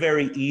very,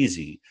 very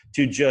easy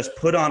to just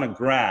put on a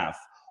graph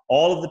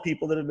all of the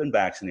people that have been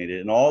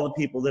vaccinated and all the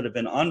people that have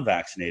been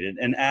unvaccinated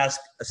and ask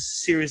a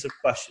series of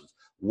questions.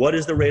 What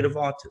is the rate of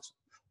autism?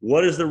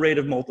 What is the rate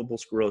of multiple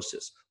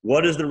sclerosis?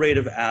 What is the rate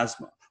of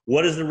asthma?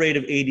 What is the rate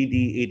of ADD,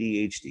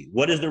 ADHD?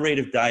 What is the rate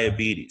of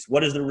diabetes?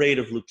 What is the rate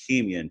of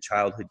leukemia and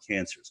childhood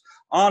cancers?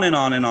 On and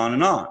on and on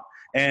and on.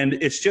 And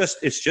it's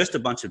just a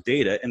bunch of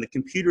data, and the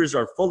computers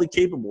are fully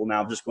capable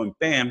now of just going,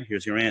 bam,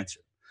 here's your answer.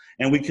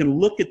 And we can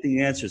look at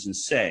the answers and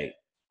say,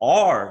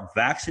 are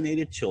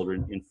vaccinated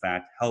children in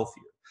fact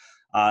healthier?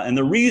 And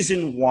the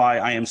reason why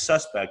I am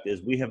suspect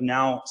is we have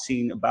now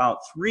seen about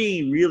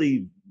 3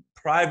 really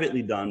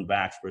privately done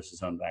vax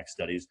versus unvax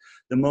studies.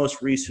 The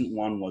most recent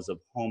one was of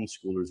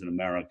homeschoolers in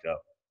America.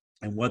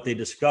 And what they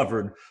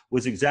discovered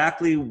was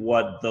exactly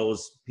what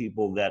those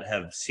people that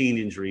have seen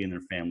injury in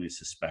their families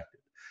suspected.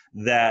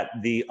 That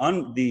the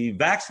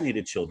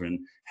vaccinated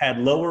children had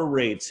lower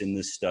rates in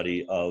this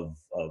study of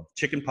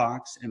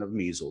chickenpox and of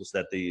measles,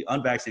 that the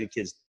unvaccinated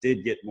kids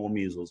did get more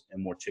measles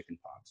and more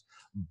chickenpox.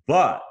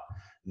 But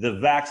the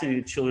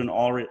vaccinated children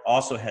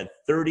also had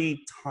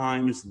 30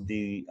 times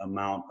the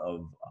amount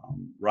of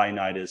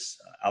rhinitis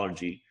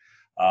allergy,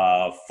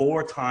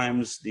 4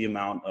 times the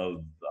amount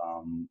of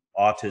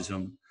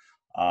autism,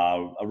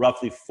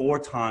 roughly 4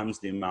 times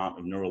the amount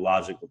of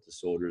neurological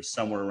disorders,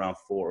 somewhere around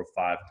 4 or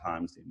 5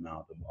 times the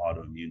amount of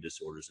autoimmune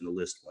disorders, and the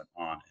list went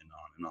on and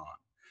on and on.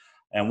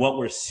 And what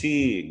we're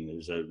seeing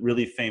is a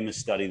really famous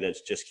study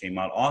that's just came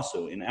out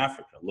also in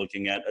Africa,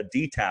 looking at a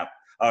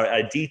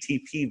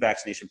DTP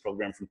vaccination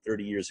program from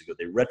 30 years ago.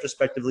 They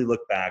retrospectively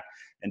looked back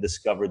and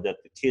discovered that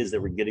the kids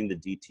that were getting the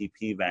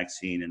DTP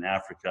vaccine in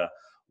Africa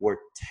were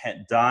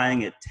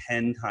dying at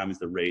 10 times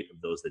the rate of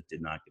those that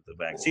did not get the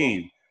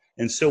vaccine.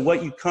 And so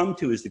what you come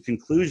to is the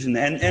conclusion,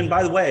 and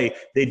by the way,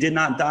 they did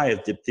not die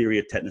of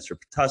diphtheria, tetanus, or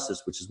pertussis,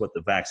 which is what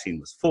the vaccine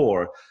was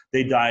for.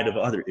 They died of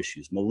other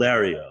issues,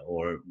 malaria,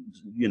 or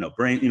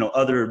brain,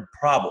 other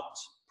problems,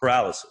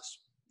 paralysis.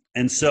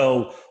 And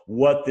so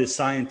what the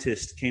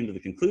scientists came to the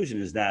conclusion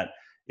is that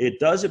it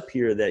does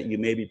appear that you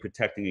may be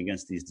protecting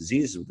against these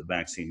diseases with the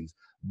vaccines,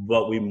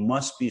 but we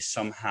must be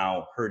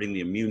somehow hurting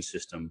the immune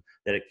system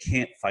that it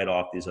can't fight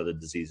off these other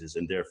diseases,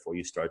 and therefore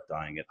you start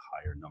dying at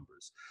higher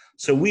numbers.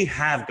 So we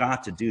have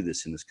got to do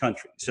this in this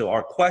country. So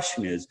our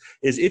question is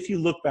if you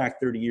look back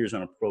 30 years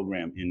on a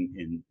program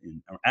in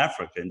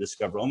Africa and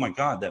discover, oh my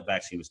God, that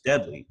vaccine was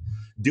deadly,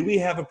 do we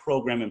have a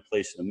program in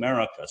place in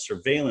America, a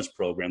surveillance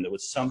program that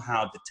would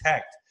somehow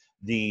detect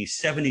the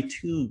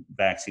 72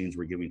 vaccines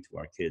we're giving to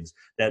our kids,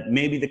 that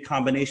maybe the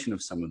combination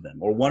of some of them,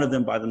 or one of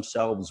them by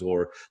themselves,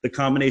 or the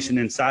combination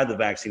inside the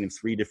vaccine of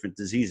 3 different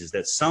diseases,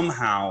 that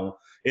somehow,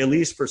 at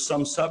least for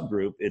some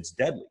subgroup, it's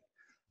deadly?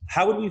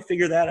 How would we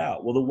figure that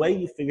out? Well, the way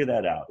you figure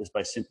that out is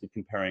by simply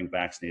comparing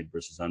vaccinated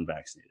versus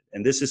unvaccinated.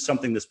 And this is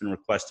something that's been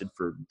requested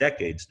for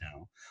decades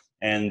now.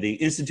 And the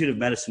Institute of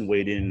Medicine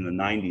weighed in the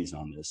 90s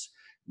on this.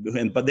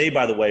 But they,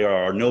 by the way, are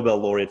our Nobel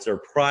laureates. They're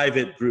a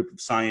private group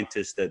of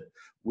scientists that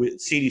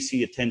with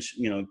CDC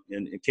attention,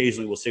 and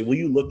occasionally will say, will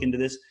you look into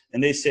this?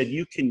 And they said,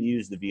 you can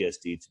use the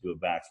VSD to do a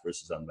vax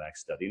versus unvax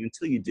study. And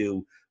until you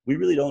do, we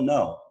really don't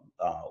know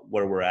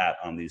where we're at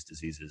on these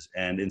diseases.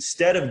 And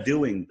instead of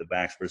doing the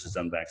vax versus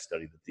unvax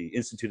study that the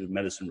Institute of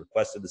Medicine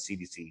requested the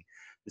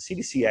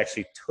CDC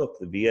actually took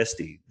the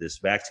VSD, this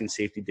Vaccine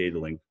Safety Data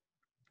Link,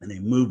 and they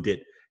moved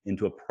it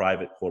into a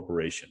private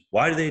corporation.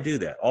 Why do they do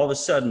that? All of a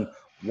sudden,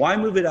 why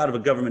move it out of a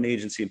government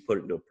agency and put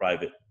it into a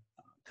private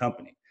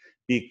company?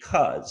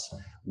 Because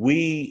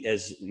we,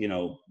 as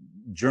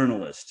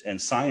journalists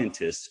and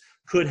scientists,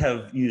 could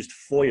have used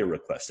FOIA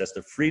requests. That's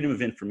the Freedom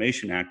of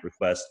Information Act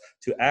request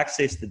to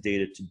access the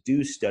data to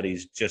do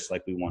studies just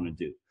like we want to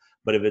do.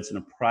 But if it's in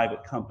a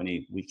private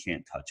company, we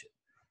can't touch it.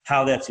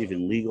 How that's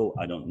even legal,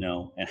 I don't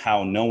know. And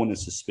how no one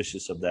is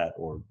suspicious of that,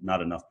 or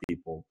not enough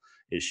people,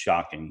 is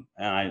shocking.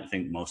 And I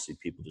think mostly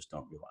people just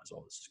don't realize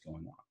all this is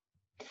going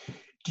on.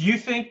 Do you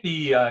think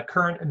the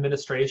current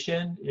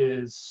administration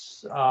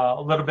is a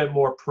little bit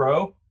more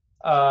pro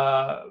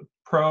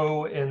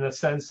in the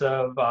sense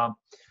of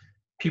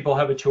people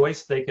have a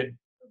choice, they could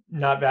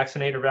not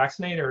vaccinate or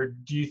vaccinate, or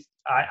do you?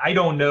 I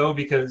don't know,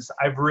 because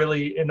I've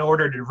really, in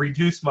order to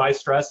reduce my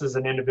stress as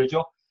an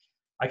individual,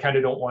 I kind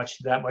of don't watch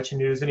that much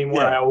news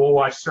anymore. Yeah. I will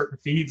watch certain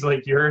feeds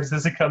like yours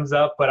as it comes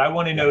up, but I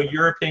want to know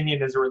your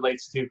opinion as it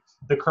relates to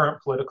the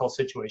current political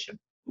situation.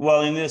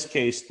 Well, in this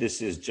case,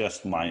 this is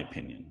just my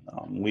opinion.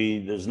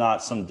 There's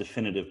not some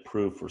definitive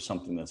proof for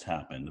something that's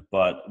happened,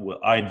 but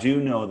I do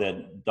know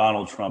that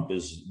Donald Trump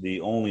is the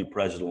only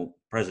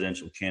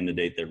presidential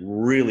candidate that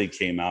really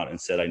came out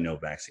and said, I know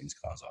vaccines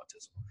cause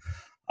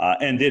autism,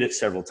 and did it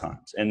several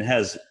times, and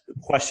has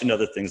questioned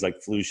other things like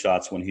flu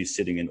shots when he's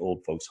sitting in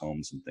old folks'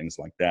 homes and things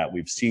like that.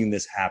 We've seen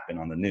this happen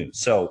on the news.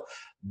 So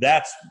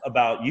that's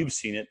about, you've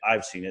seen it,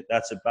 I've seen it.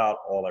 That's about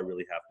all I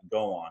really have to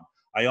go on.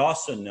 I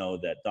also know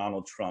that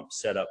Donald Trump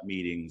set up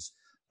meetings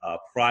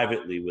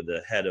privately with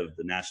the head of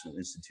the National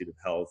Institute of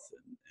Health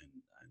and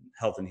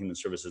Health and Human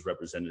Services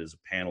represented as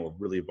a panel of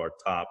really of our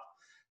top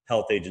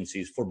health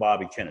agencies for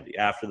Bobby Kennedy.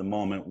 After the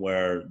moment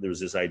where there was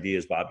this idea,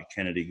 is Bobby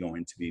Kennedy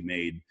going to be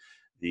made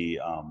the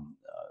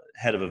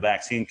head of a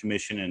vaccine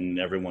commission, and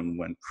everyone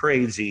went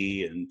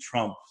crazy and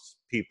Trump's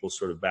people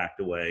sort of backed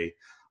away.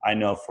 I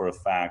know for a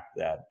fact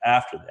that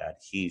after that,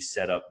 he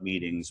set up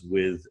meetings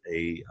with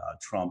a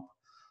Trump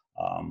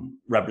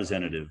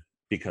representative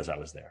because I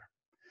was there.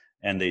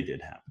 And they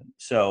did happen.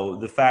 So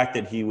the fact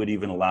that he would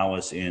even allow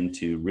us in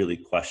to really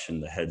question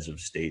the heads of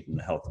state and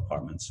the health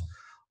departments,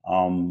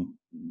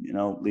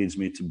 leads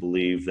me to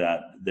believe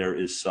that there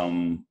is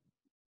some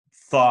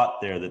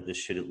thought there that this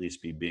should at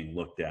least be being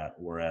looked at.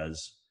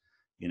 Whereas,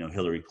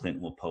 Hillary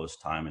Clinton will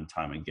post time and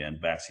time again,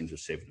 vaccines are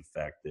safe and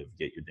effective,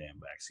 get your damn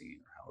vaccine,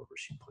 or however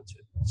she puts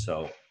it.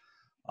 So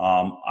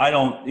I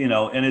don't,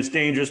 and it's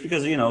dangerous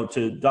because,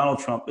 to Donald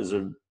Trump is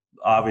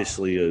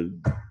obviously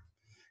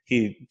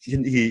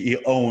he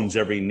owns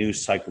every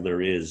news cycle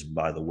there is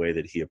by the way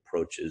that he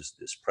approaches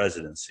this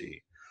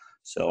presidency.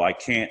 So I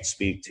can't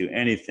speak to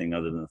anything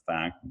other than the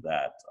fact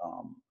that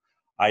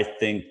I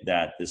think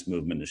that this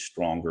movement is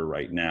stronger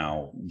right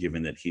now,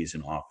 given that he's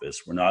in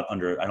office. I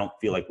don't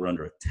feel like we're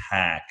under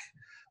attack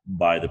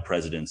by the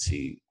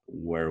presidency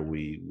where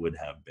we would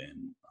have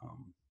been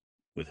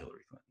with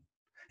Hillary Clinton.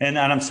 And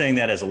I'm saying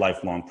that as a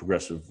lifelong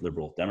progressive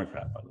liberal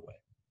Democrat, by the way.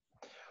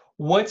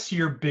 What's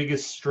your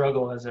biggest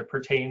struggle as it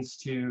pertains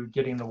to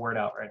getting the word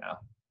out right now?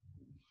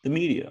 The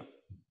media.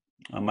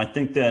 I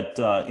think that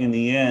in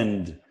the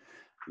end,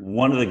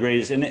 one of the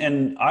greatest,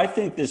 and I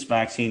think this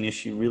vaccine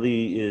issue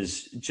really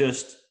is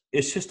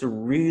it's just a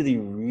really,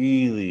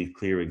 really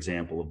clear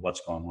example of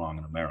what's gone wrong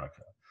in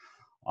America.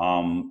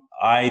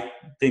 I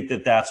think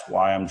that that's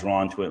why I'm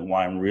drawn to it and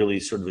why I'm really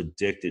sort of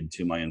addicted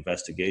to my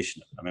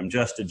investigation of it. I mean, I'm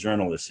just a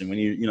journalist. And when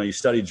you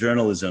study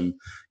journalism,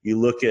 you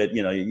look at,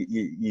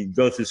 you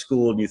go through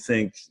school and you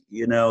think,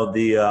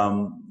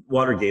 the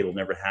Watergate will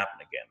never happen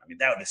again. I mean,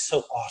 that would be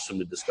so awesome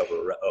to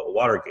discover a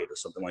Watergate or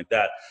something like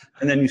that.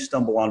 And then you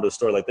stumble onto a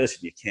story like this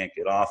and you can't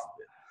get off of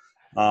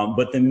it.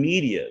 But the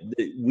media,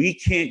 we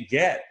can't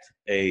get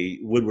a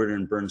Woodward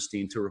and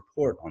Bernstein to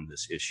report on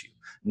this issue.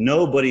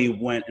 Nobody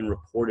went and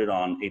reported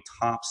on a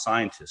top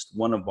scientist.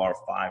 One of our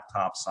 5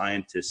 top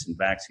scientists in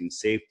vaccine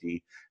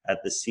safety at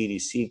the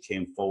CDC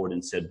came forward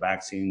and said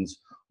vaccines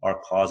are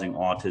causing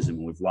autism,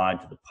 and we've lied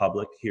to the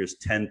public. Here's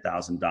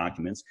 10,000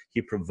 documents.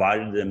 He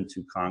provided them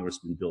to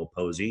Congressman Bill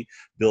Posey.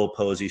 Bill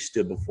Posey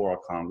stood before our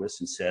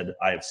Congress and said,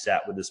 I have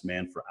sat with this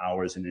man for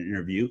hours in an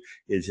interview.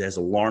 It has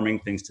alarming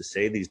things to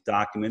say. These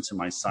documents and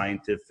my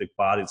scientific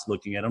body is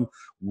looking at them.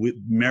 The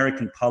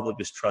American public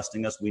is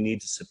trusting us. We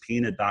need to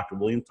subpoena Dr.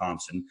 William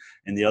Thompson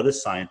and the other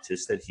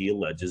scientists that he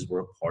alleges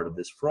were a part of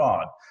this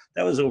fraud.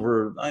 That was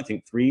over, I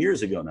think, 2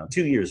 years ago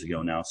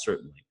now,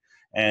 certainly.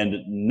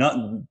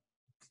 And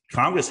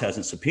Congress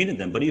hasn't subpoenaed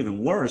them, but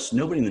even worse,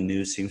 nobody in the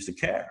news seems to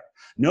care.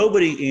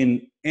 Nobody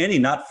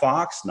in not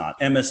Fox, not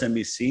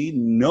MSNBC,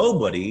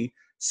 nobody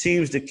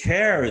seems to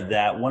care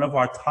that one of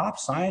our top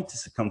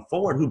scientists has come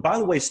forward, who, by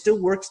the way, still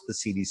works at the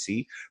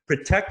CDC,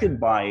 protected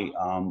by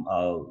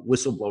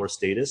whistleblower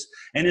status,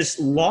 and is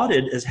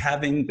lauded as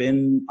having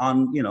been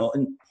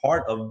in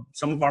part of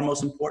some of our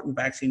most important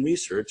vaccine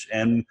research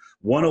and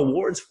won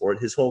awards for it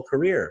his whole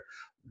career.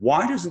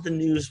 Why doesn't the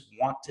news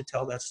want to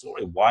tell that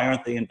story? Why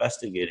aren't they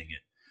investigating it?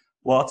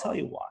 Well, I'll tell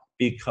you why.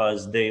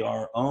 Because they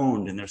are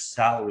owned and their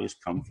salaries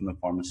come from the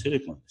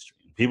pharmaceutical industry.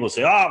 People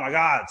say, oh my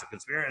God, it's a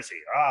conspiracy.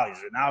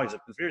 Now he's a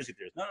conspiracy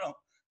theorist. No.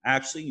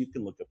 Actually, you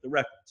can look up the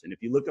records. And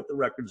if you look up the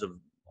records of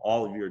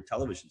all of your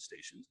television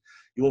stations,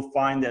 you will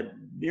find that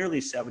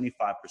nearly 75%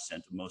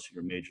 of most of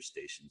your major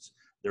stations,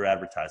 their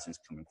advertising is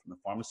coming from the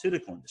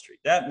pharmaceutical industry.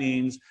 That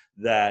means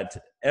that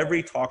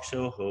every talk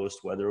show host,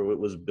 whether it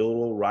was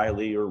Bill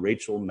O'Reilly or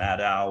Rachel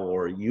Maddow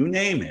or you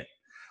name it,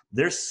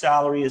 their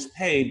salary is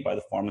paid by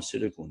the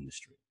pharmaceutical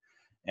industry.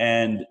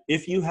 And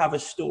if you have a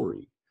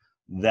story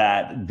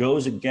that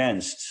goes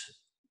against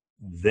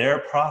their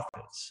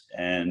profits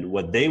and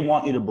what they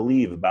want you to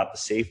believe about the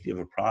safety of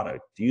a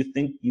product, do you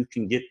think you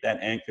can get that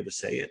anchor to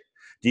say it?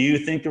 Do you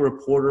think a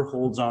reporter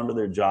holds on to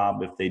their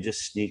job if they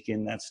just sneak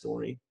in that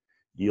story?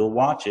 You'll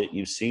watch it,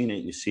 you've seen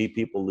it, you see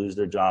people lose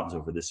their jobs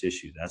over this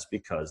issue. That's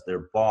because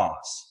their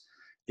boss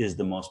is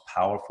the most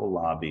powerful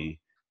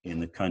lobby in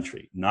the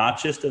country,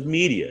 not just of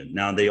media.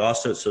 Now they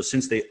also, so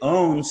since they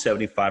own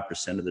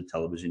 75% of the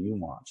television you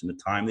watch and the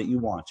time that you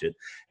watch it,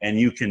 and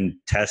you can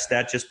test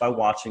that just by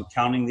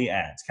counting the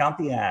ads, count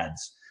the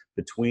ads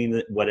between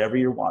whatever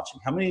you're watching.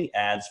 How many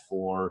ads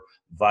for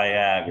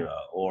Viagra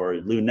or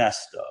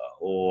Lunesta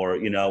or,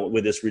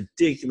 with this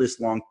ridiculous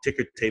long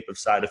ticker tape of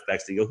side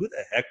effects that you go, who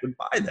the heck would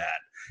buy that?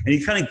 And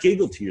you kind of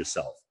giggle to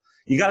yourself.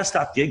 You got to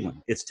stop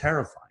giggling. It's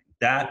terrifying.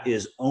 That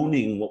is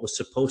owning what was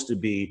supposed to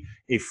be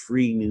a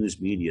free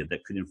news media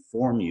that could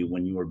inform you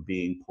when you were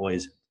being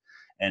poisoned.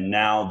 And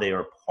now they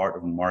are part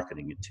of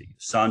marketing it to you.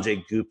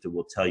 Sanjay Gupta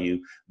will tell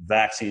you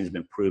vaccines have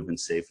been proven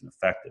safe and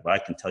effective. I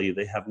can tell you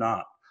they have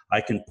not.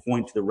 I can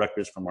point to the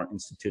records from our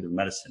Institute of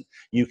Medicine.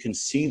 You can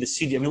see the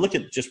CDC. I mean, look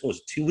at just what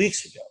was 2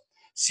 weeks ago.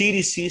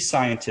 CDC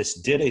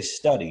scientists did a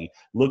study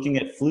looking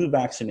at flu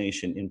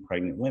vaccination in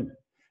pregnant women.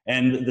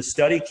 And the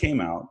study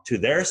came out, to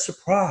their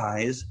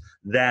surprise,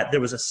 that there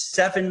was a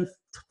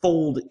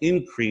 7-fold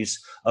increase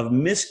of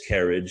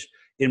miscarriage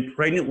in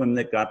pregnant women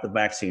that got the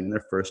vaccine in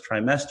their first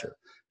trimester,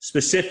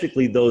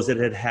 specifically those that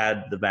had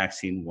had the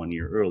vaccine 1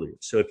 year earlier.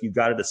 So if you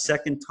got it a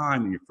second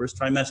time in your first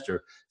trimester,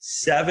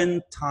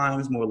 7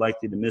 times more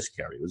likely to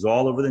miscarry. It was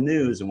all over the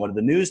news. And what did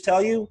the news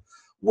tell you?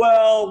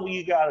 Well,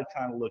 we got to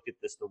kind of look at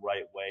this the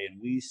right way,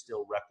 and we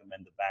still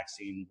recommend the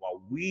vaccine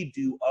while we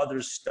do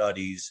other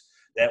studies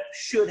that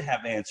should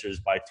have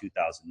answers by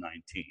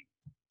 2019.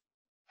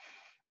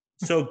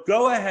 So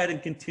go ahead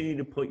and continue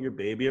to put your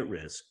baby at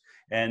risk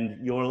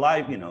and your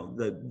life, you know,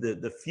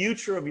 the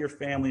future of your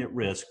family at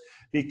risk,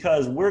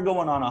 because we're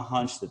going on a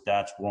hunch that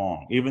that's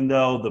wrong, even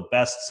though the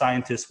best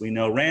scientists we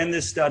know ran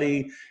this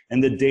study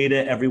and the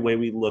data, every way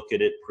we look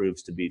at it,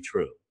 proves to be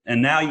true.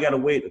 And now you got to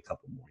wait a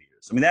couple more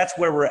years. I mean, that's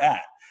where we're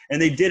at.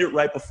 And they did it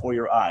right before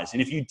your eyes.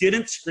 And if you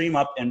didn't scream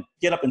up and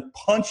get up and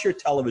punch your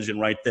television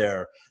right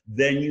there,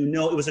 then you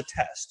know it was a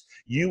test.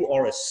 You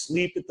are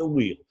asleep at the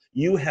wheel.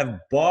 You have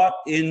bought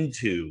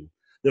into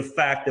the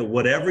fact that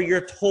whatever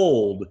you're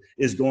told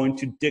is going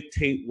to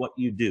dictate what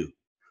you do.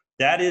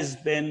 That has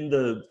been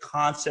the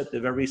concept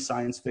of every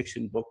science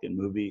fiction book and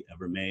movie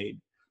ever made.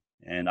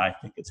 And I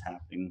think it's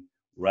happening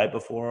right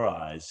before our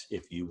eyes.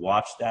 If you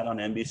watch that on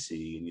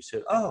NBC and you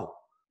said, oh,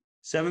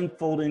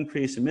 7-fold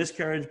increase in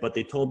miscarriage, but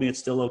they told me it's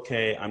still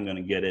okay, I'm going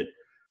to get it.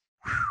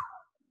 Whew.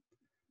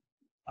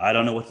 I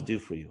don't know what to do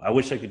for you. I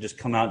wish I could just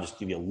come out and just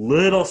give you a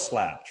little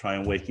slap, try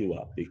and wake you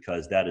up,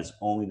 because that is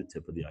only the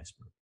tip of the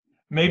iceberg.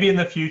 Maybe in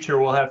the future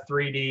we'll have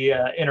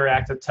 3D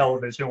interactive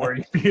television where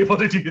you'll be able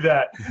to do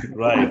that.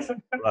 Right,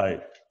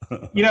 right.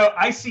 You know,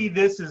 I see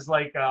this as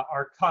like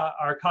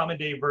our common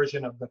day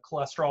version of the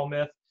cholesterol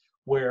myth,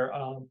 where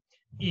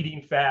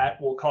eating fat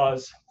will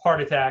cause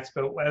heart attacks.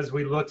 But as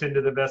we looked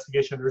into the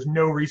investigation, there's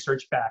no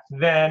research back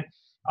then.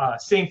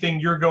 Same thing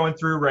you're going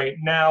through right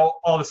now.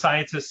 All the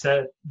scientists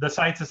at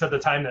the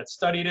time that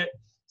studied it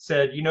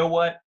said, you know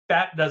what,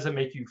 fat doesn't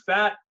make you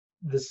fat.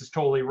 This is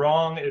totally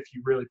wrong if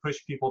you really push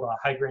people to a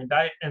high grain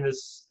diet. And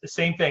this the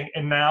same thing.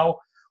 And now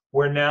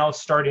we're now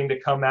starting to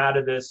come out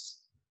of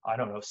this, I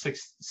don't know,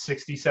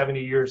 60,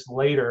 70 years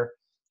later,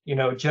 you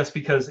know, just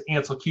because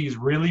Ancel Keys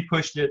really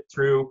pushed it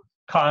through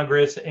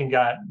Congress and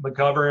got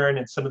McGovern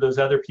and some of those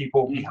other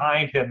people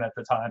behind him at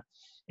the time.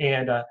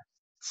 And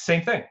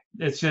same thing.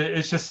 It's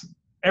just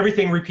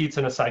everything repeats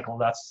in a cycle.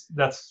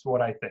 That's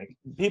what I think.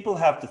 People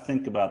have to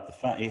think about the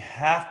fact. You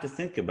have to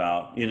think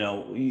about, you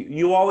know,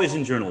 you always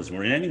in journalism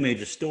or in any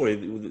major story,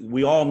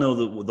 we all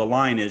know the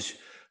line is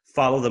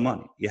follow the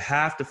money. You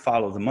have to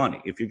follow the money.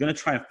 If you're going to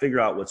try and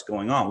figure out what's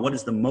going on, what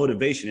is the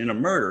motivation in a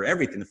murder,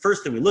 everything, the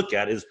first thing we look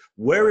at is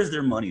where is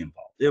there money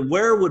involved?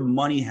 Where would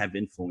money have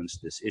influenced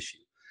this issue?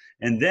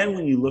 And then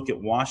when you look at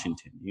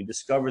Washington, you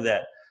discover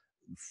that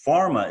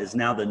pharma is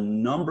now the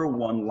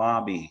 #1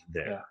 lobby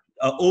there.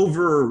 Yeah.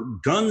 Over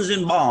guns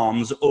and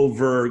bombs,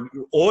 over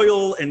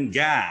oil and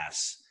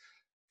gas.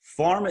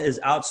 Pharma is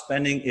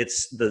outspending,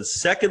 it's the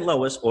second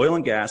lowest, oil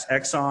and gas,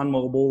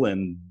 ExxonMobil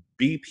and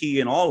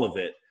BP and all of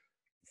it.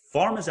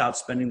 Pharma is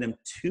outspending them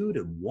 2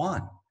 to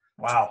 1.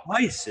 Wow.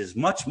 Twice as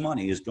much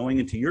money is going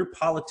into your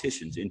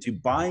politicians, into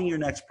buying your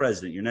next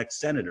president, your next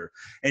senator.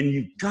 And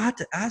you've got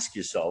to ask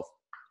yourself,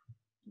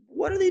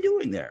 what are they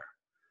doing there?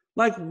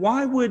 Like,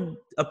 why would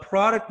a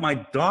product my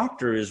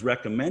doctor is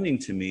recommending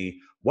to me,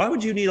 why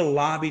would you need a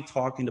lobby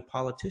talking to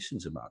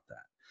politicians about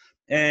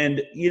that?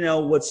 And, you know,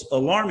 what's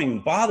alarming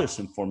and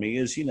bothersome for me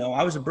is, you know,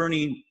 I was a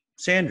Bernie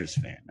Sanders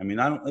fan. I mean,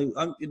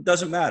 it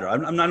doesn't matter.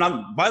 I'm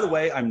not, by the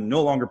way, I'm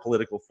no longer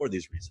political for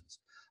these reasons.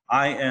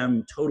 I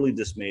am totally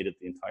dismayed at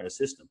the entire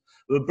system.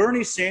 But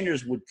Bernie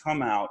Sanders would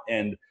come out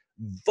and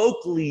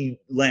vocally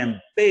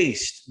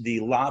lambaste the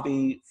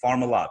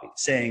pharma lobby,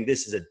 saying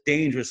this is a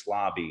dangerous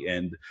lobby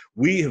and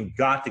we have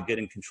got to get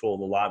in control of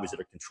the lobbies that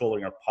are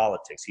controlling our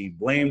politics. He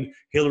blamed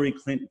Hillary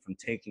Clinton from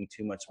taking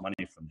too much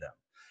money from them.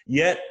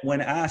 Yet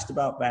when asked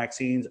about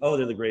vaccines, oh,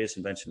 they're the greatest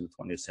invention of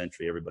the 20th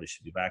century, everybody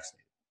should be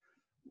vaccinated.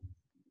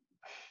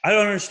 I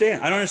don't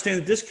understand. I don't understand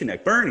the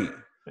disconnect. Bernie,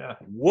 yeah.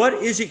 What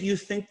is it you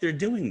think they're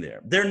doing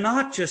there? They're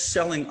not just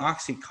selling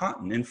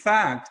OxyContin. In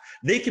fact,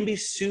 they can be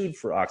sued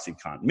for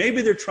OxyContin.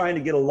 Maybe they're trying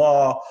to get a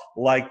law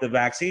like the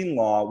vaccine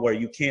law where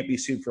you can't be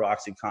sued for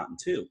OxyContin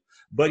too.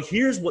 But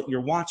here's what you're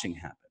watching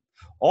happen.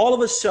 All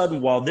of a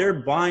sudden, while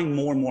they're buying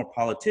more and more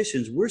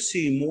politicians, we're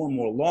seeing more and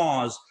more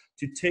laws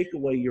to take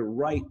away your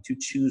right to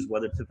choose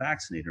whether to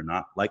vaccinate or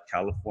not, like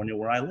California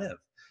where I live.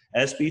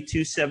 SB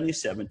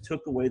 277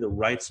 took away the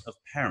rights of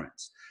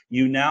parents.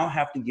 You now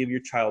have to give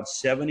your child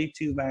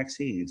 72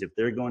 vaccines if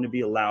they're going to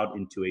be allowed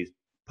into a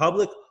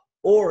public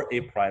or a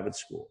private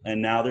school.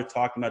 And now they're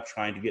talking about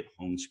trying to get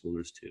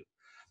homeschoolers too.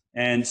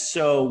 And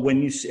so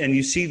when you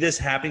see this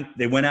happening,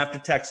 they went after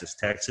Texas.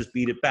 Texas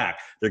beat it back.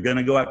 They're going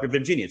to go after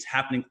Virginia. It's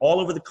happening all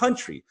over the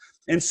country.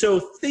 And so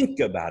think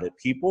about it,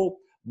 people.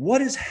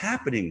 What is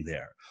happening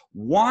there?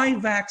 Why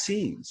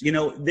vaccines? You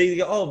know, they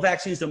go, oh,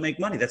 vaccines don't make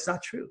money. That's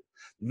not true.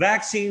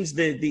 Vaccines,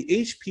 the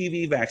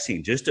HPV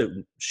vaccine, just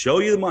to show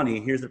you the money,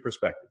 here's the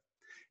perspective.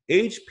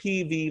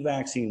 HPV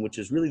vaccine, which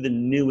is really the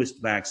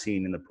newest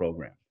vaccine in the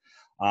program,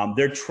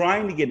 they're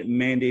trying to get it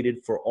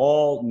mandated for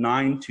all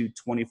 9 to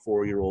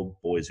 24-year-old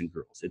boys and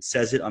girls. It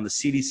says it on the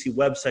CDC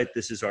website.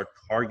 This is our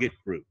target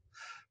group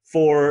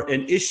for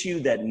an issue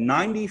that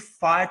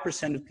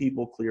 95% of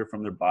people clear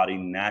from their body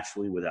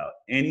naturally without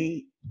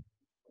any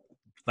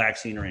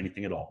vaccine or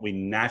anything at all. We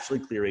naturally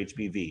clear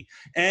HPV.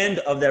 And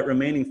of that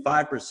remaining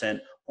 5%,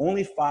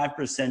 only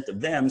 5%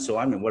 of them, so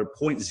I mean, what,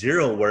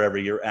 0.0 wherever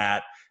you're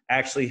at,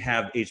 actually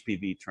have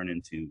HPV turn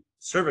into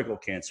cervical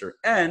cancer.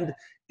 And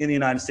in the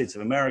United States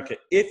of America,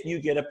 if you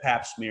get a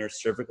pap smear,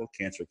 cervical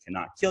cancer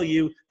cannot kill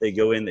you. They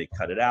go in, they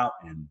cut it out,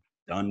 and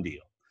done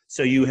deal.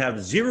 So you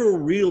have zero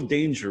real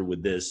danger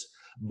with this,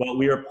 but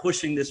we are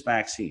pushing this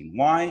vaccine.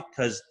 Why?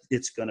 Because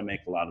it's going to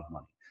make a lot of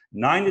money.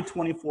 9 to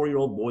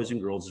 24-year-old boys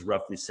and girls is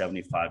roughly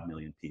 75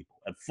 million people.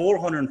 At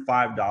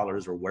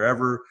 $405 or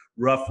wherever,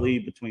 roughly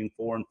between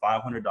 $400 and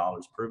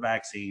 $500 per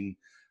vaccine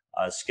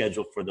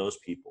scheduled for those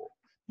people.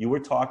 You were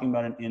talking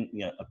about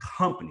a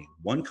company,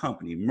 one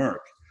company, Merck,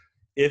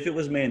 if it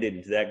was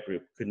mandated to that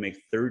group, could make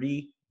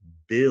 $30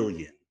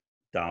 billion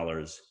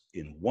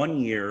in 1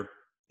 year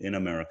in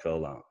America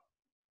alone.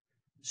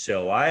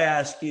 So I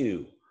ask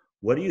you,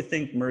 what do you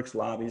think Merck's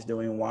lobby is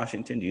doing in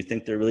Washington? Do you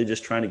think they're really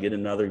just trying to get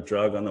another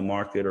drug on the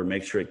market or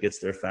make sure it gets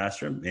there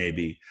faster?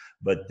 Maybe,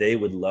 but they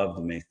would love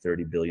to make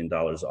 $30 billion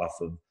off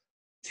of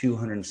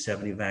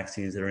 270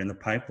 vaccines that are in the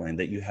pipeline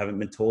that you haven't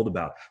been told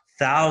about.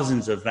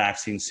 Thousands of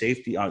vaccine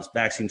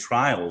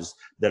trials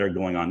that are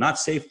going on. Not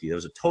safety,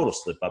 there's a total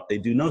slip up. They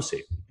do no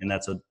safety, and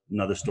that's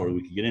another story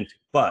we could get into.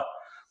 But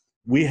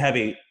we have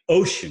an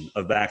ocean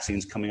of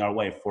vaccines coming our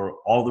way for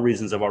all the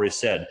reasons I've already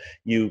said.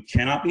 You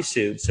cannot be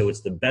sued, so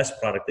it's the best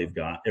product they've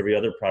got. Every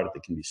other product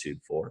they can be sued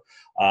for.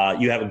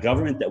 You have a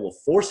government that will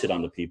force it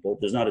onto people.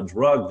 There's not a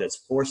drug that's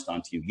forced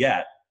onto you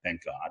yet,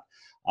 thank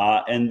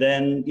God. And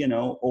then, you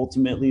know,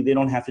 ultimately they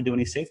don't have to do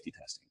any safety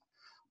testing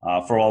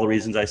for all the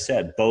reasons I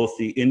said. Both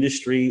the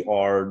industry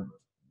are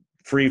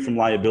free from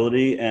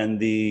liability and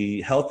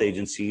the health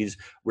agencies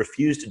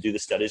refuse to do the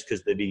studies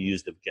because they'd be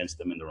used against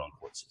them in their own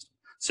court system.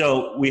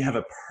 So we have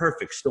a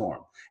perfect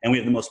storm, and we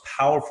have the most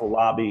powerful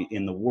lobby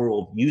in the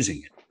world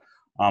using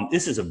it.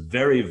 This is a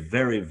very,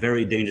 very,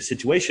 very dangerous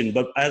situation.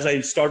 But as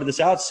I started this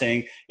out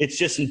saying, it's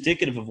just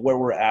indicative of where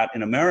we're at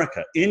in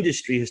America.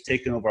 Industry has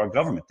taken over our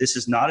government. This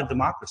is not a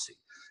democracy.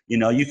 You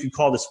know, you could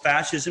call this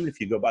fascism if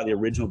you go by the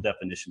original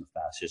definition of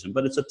fascism,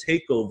 but it's a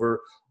takeover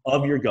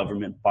of your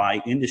government by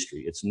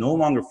industry. It's no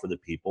longer for the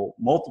people.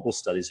 Multiple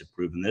studies have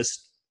proven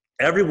this.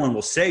 Everyone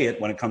will say it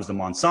when it comes to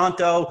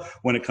Monsanto,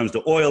 when it comes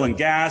to oil and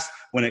gas,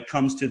 when it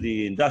comes to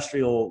the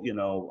industrial,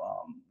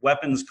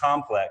 weapons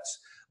complex.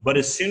 But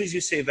as soon as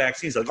you say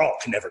vaccines, like, oh,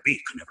 it can never be,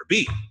 it can never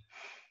be.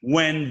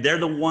 When they're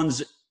the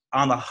ones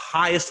on the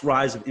highest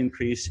rise of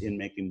increase in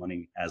making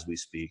money as we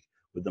speak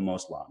with the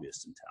most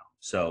lobbyists in town.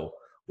 So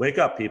wake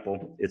up,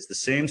 people. It's the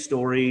same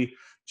story.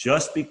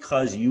 Just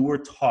because you were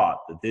taught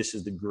that this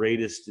is the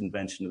greatest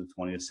invention of the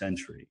 20th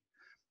century,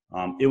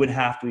 it would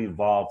have to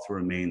evolve to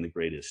remain the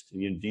greatest.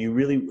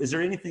 Is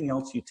there anything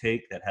else you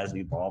take that hasn't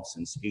evolved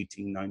since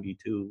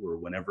 1892 or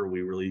whenever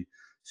we really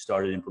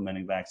started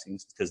implementing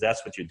vaccines? Because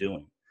that's what you're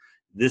doing.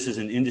 This is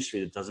an industry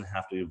that doesn't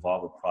have to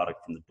evolve a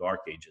product from the dark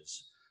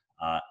ages,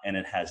 and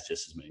it has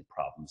just as many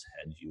problems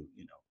ahead.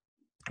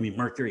 I mean,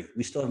 mercury,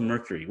 we still have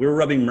mercury. We were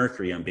rubbing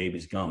mercury on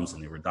babies' gums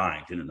and they were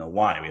dying. Didn't know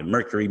why. We had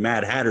mercury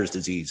Mad Hatter's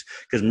disease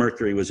because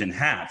mercury was in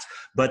hats,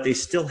 but they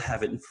still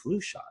have it in flu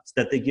shots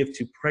that they give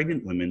to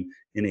pregnant women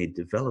in a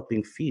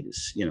developing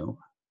fetus,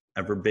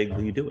 however big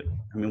will you do it?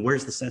 I mean,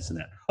 where's the sense in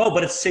that? Oh,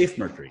 but it's safe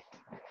mercury.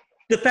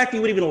 The fact that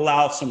you would even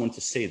allow someone to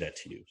say that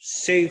to you,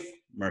 safe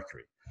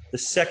mercury, the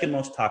second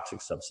most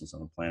toxic substance on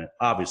the planet.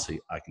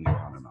 Obviously, I can go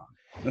on and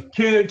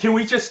on. Can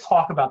we just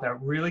talk about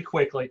that really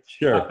quickly?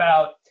 Sure.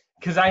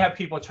 Because I have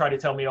people try to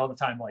tell me all the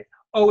time, like,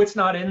 oh, it's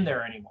not in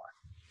there anymore.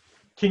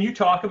 Can you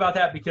talk about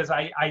that? Because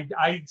I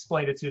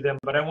explained it to them,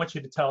 but I want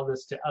you to tell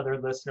this to other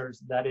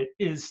listeners that it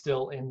is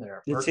still in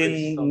there. It's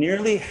in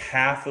nearly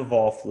half of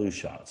all flu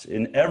shots.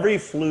 In every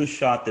flu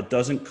shot that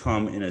doesn't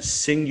come in a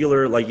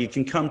singular, like it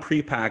can come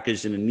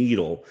prepackaged in a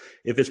needle.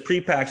 If it's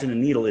prepackaged in a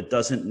needle, it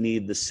doesn't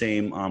need the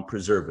same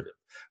preservative.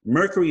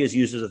 Mercury is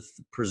used as a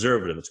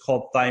preservative. It's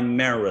called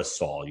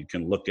thimerosal. You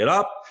can look it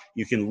up.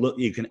 You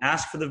can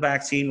ask for the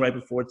vaccine right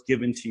before it's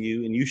given to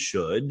you, and you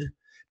should,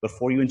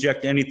 before you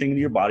inject anything into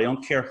your body. I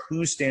don't care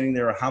who's standing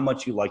there or how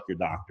much you like your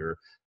doctor.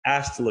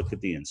 Ask to look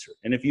at the insert.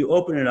 And if you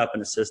open it up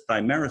and it says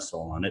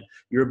thimerosal on it,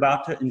 you're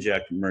about to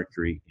inject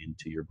mercury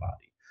into your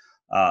body.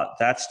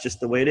 That's just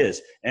the way it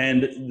is.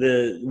 And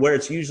where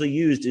it's usually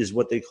used is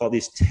what they call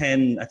these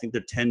 10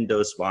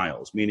 dose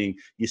vials, meaning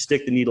you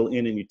stick the needle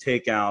in and you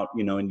take out,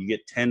 and you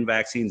get 10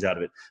 vaccines out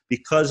of it.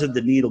 Because of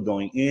the needle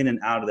going in and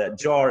out of that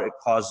jar, it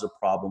causes a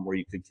problem where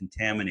you could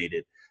contaminate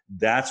it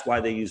That's why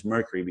they use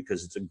mercury,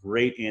 because it's a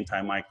great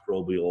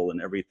antimicrobial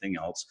and everything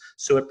else.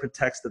 So it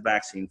protects the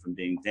vaccine from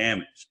being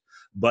damaged.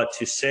 But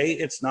to say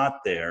it's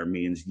not there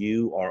means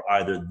you are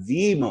either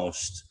the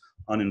most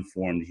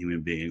uninformed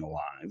human being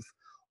alive,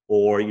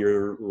 or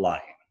you're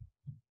lying.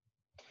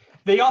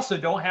 They also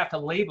don't have to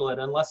label it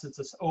unless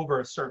it's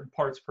over a certain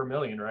parts per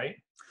million, right?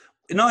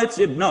 No,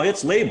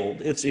 it's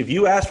labeled. It's, if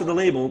you ask for the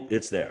label,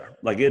 it's there.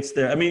 Like, it's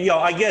there. I mean,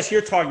 I guess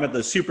you're talking about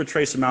the super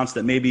trace amounts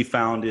that may be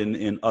found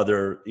in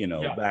other,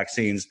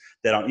 vaccines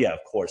that aren't. Yeah,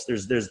 of course.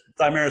 There's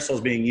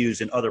thimerosal being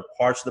used in other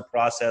parts of the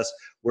process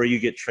where you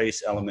get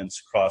trace elements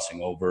crossing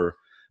over.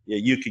 Yeah,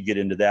 you could get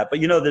into that, but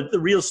the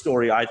real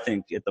story, I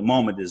think, at the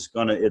moment is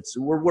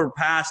we're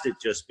past it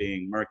just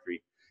being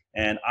mercury,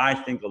 and I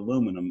think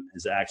aluminum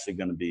is actually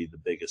going to be the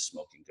biggest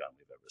smoking gun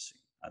we've ever seen.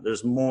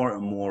 There's more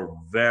and more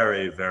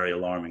very, very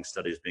alarming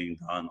studies being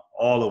done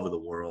all over the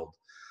world.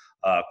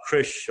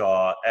 Chris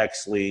Shaw,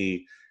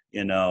 Exley,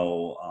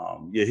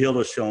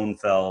 Yehuda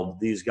Schoenfeld,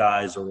 these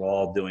guys are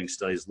all doing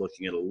studies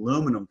looking at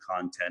aluminum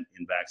content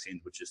in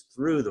vaccines, which is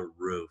through the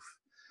roof,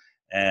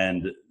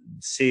 and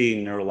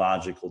seeing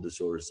neurological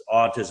disorders,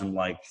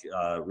 autism-like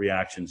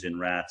reactions in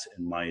rats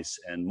and mice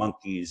and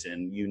monkeys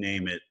and you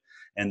name it,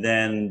 and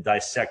then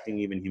dissecting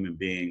even human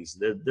beings.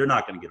 They're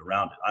not going to get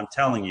around it. I'm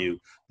telling you,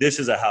 this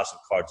is a house of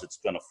cards that's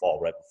going to fall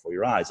right before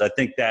your eyes. I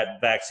think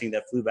that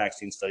flu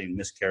vaccine study in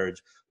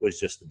miscarriage was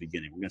just the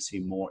beginning. We're going to see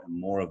more and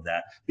more of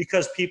that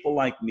because people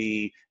like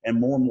me and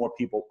more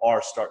people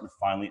are starting to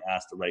finally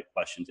ask the right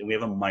questions, and we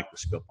have a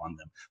microscope on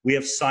them. We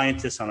have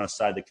scientists on our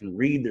side that can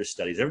read their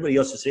studies. Everybody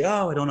else will say,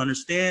 oh, I don't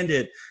understand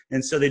it,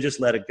 and so they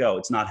just let it go.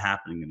 It's not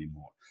happening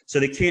anymore.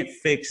 So they can't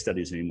fake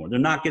studies anymore. They're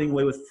not getting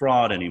away with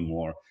fraud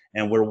anymore.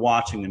 And we're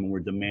watching them and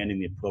we're demanding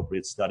the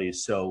appropriate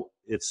studies. So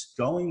it's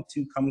going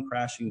to come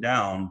crashing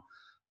down.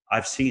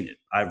 I've seen it.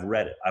 I've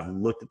read it. I've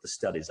looked at the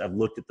studies. I've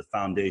looked at the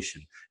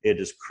foundation. It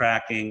is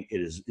cracking.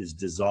 It is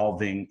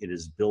dissolving. It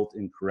is built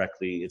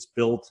incorrectly. It's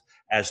built,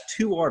 as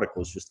 2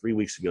 articles just 3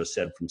 weeks ago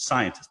said from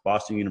scientists,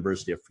 Boston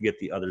University, I forget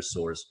the other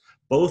source,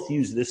 both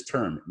use this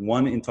term.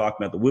 One in talking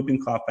about the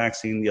whooping cough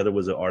vaccine. The other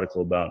was an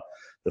article about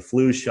the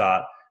flu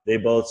shot. They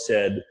both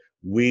said,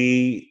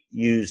 we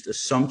used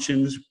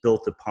assumptions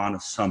built upon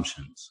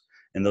assumptions,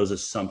 and those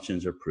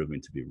assumptions are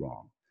proving to be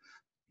wrong.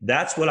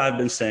 That's what I've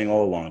been saying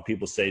all along.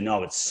 People say,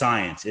 no, it's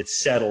science, it's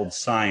settled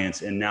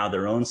science, and now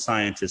their own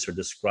scientists are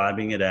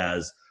describing it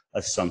as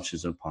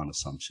assumptions upon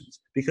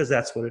assumptions, because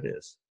that's what it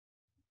is.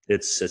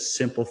 It's a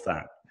simple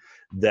fact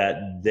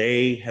that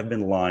they have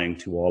been lying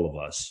to all of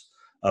us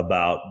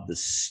about the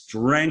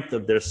strength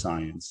of their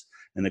science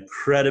and the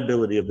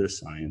credibility of their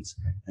science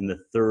and the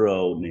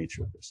thorough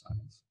nature of their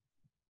science.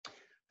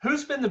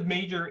 Who's been the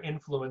major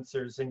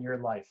influencers in your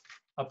life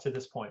up to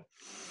this point?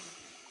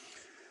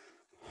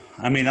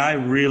 I mean, I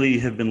really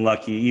have been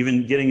lucky,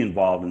 even getting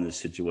involved in this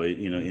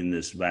situation, in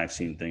this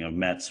vaccine thing. I've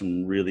met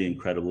some really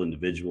incredible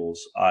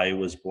individuals. I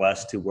was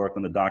blessed to work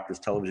on the Doctor's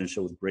television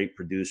show with great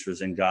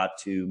producers and got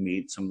to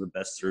meet some of the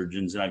best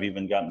surgeons. And I've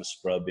even gotten to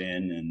scrub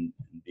in and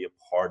be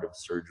a part of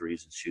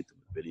surgeries and shoot them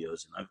with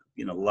videos. And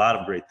I've, a lot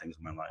of great things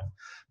in my life.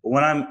 But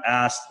when I'm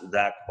asked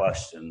that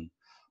question,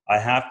 I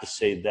have to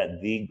say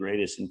that the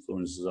greatest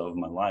influences of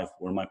my life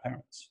were my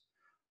parents.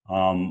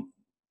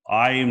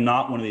 I am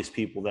not one of these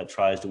people that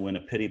tries to win a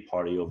pity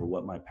party over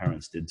what my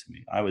parents did to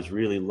me. I was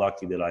really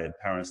lucky that I had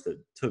parents that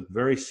took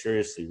very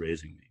seriously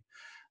raising me.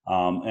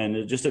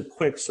 And just a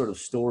quick sort of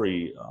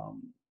story,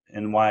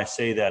 and why I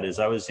say that is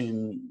I was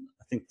in,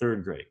 I think,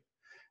 3rd grade,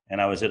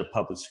 and I was at a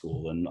public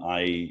school, and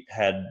I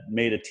had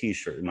made a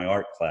T-shirt in my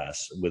art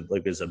class with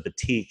like there's a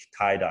batik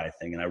tie-dye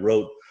thing, and I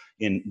wrote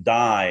in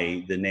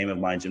dye the name of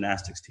my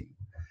gymnastics team.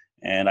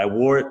 And I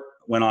wore it,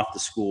 went off to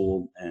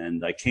school,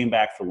 and I came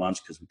back for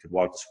lunch because we could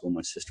walk to school,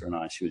 my sister and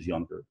I, she was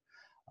younger.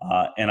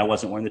 And I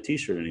wasn't wearing the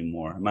T-shirt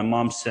anymore. My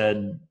mom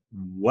said,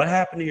 what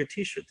happened to your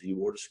T-shirt that you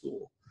wore to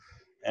school?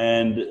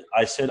 And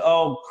I said,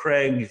 oh,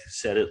 Craig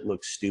said it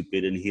looks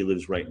stupid and he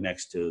lives right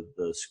next to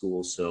the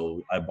school,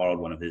 so I borrowed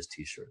one of his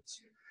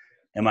T-shirts.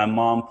 And my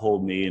mom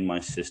pulled me and my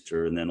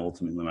sister, and then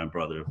ultimately my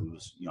brother, who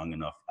was young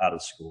enough, out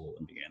of school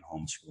and began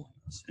homeschooling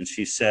us. And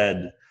she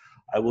said,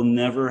 I will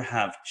never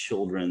have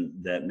children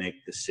that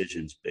make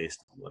decisions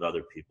based on what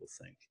other people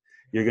think.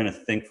 You're going to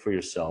think for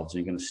yourselves.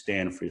 You're going to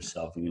stand for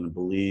yourself. You're going to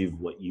believe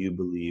what you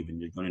believe, and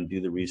you're going to do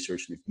the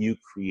research. And if you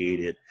create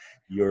it,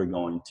 you're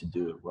going to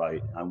do it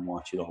right. I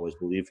want you to always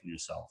believe in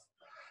yourself.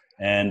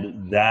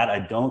 And that, I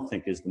don't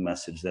think, is the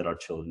message that our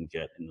children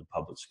get in the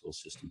public school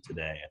system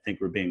today. I think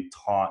we're being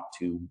taught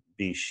to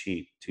be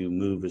sheep, to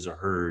move as a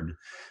herd.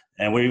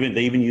 And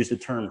they even use the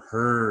term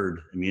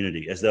herd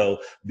immunity, as though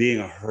being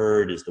a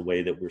herd is the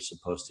way that we're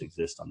supposed to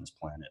exist on this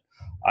planet.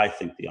 I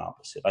think the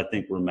opposite. I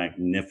think we're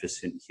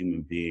magnificent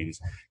human beings,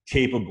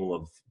 capable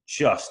of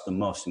just the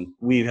most. And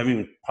we haven't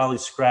even probably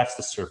scratched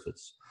the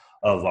surface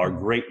of our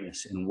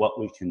greatness and what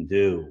we can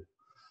do.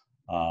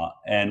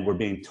 And we're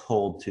being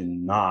told to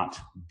not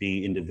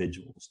be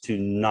individuals, to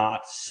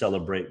not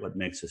celebrate what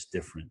makes us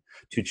different,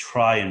 to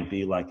try and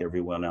be like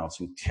everyone else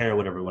and care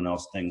what everyone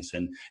else thinks.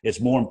 And it's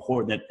more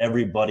important that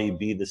everybody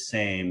be the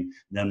same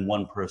than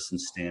one person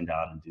stand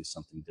out and do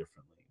something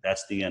differently.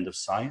 That's the end of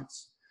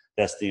science.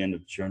 That's the end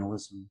of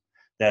journalism.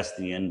 That's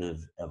the end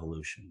of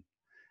evolution.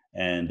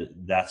 And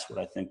that's what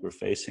I think we're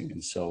facing.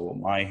 And so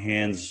my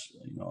hands,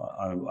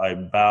 I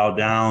bow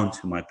down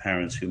to my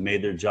parents who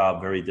made their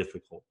job very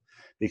difficult.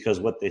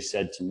 Because what they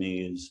said to me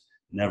is,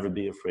 never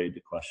be afraid to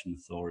question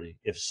authority.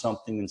 If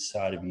something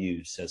inside of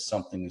you says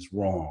something is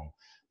wrong,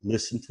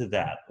 listen to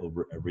that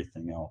over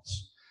everything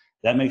else.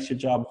 That makes your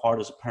job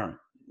hard as a parent,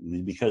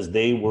 because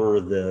they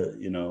were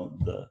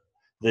the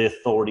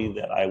authority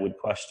that I would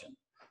question.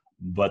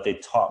 But they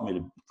taught me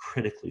to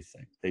critically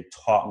think. They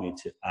taught me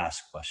to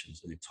ask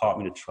questions, and they taught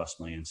me to trust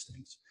my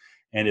instincts.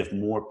 And if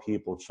more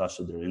people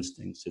trusted their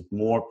instincts, if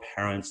more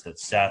parents that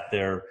sat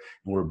there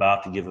and were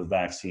about to give a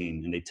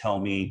vaccine, and they tell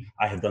me,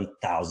 I have done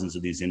thousands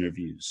of these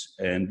interviews,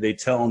 and they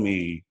tell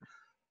me,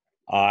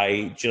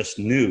 I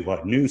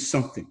knew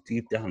something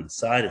deep down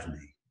inside of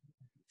me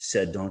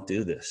said, don't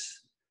do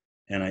this.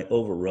 And I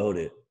overrode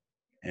it.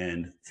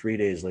 And 3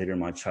 days later,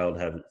 my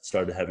child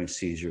started having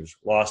seizures,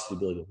 lost the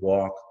ability to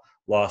walk,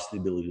 lost the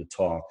ability to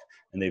talk,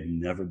 and they've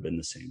never been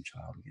the same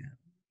child again.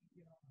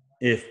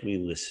 If we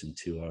listened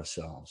to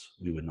ourselves,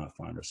 we would not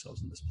find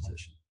ourselves in this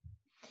position.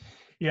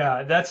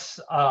 Yeah,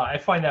 I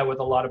find that with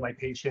a lot of my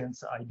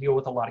patients. I deal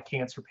with a lot of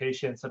cancer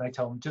patients, and I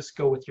tell them, just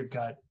go with your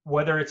gut.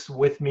 Whether it's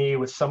with me,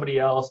 with somebody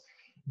else,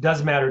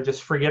 doesn't matter.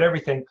 Just forget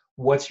everything.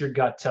 What's your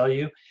gut tell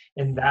you?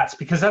 And that's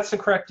because that's the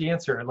correct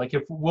answer. Like,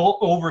 if we'll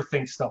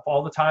overthink stuff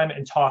all the time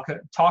and talk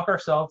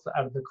ourselves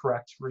out of the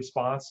correct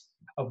response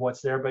of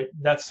what's there, but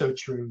that's so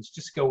true. Is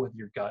just go with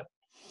your gut.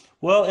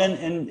 Well,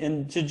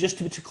 and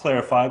to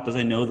clarify, because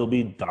I know there'll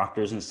be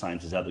doctors and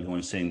scientists out there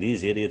going saying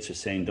these idiots are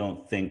saying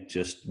don't think,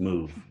 just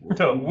move.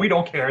 No, we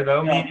don't care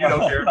though. You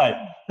don't care. Right.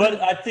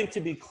 But I think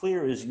to be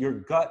clear is your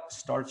gut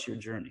starts your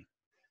journey.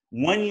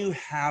 When you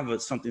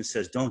have something that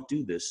says don't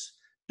do this,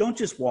 don't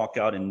just walk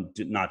out and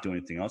not do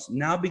anything else.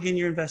 Now begin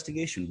your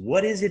investigation.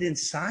 What is it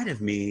inside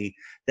of me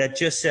that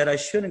just said I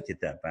shouldn't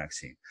get that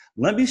vaccine?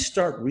 Let me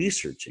start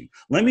researching.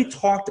 Let me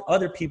talk to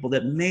other people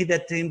that made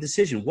that same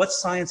decision. What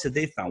science have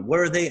they found?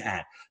 Where are they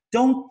at?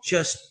 Don't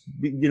just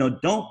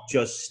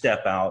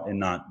step out and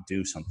not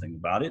do something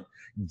about it.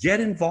 Get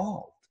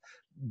involved.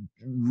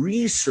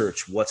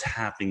 Research what's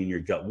happening in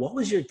your gut. What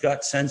was your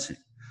gut sensing?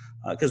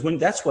 Because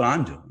that's what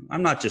I'm doing.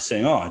 I'm not just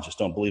saying, I just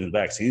don't believe in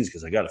vaccines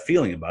because I got a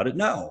feeling about it.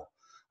 No.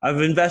 I've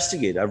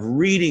investigated. I'm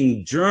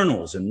reading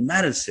journals and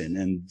medicine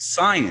and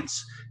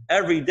science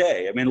every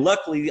day. I mean,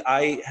 luckily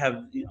I'm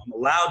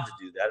allowed to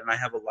do that, and I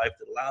have a life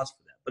that allows for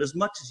that. But as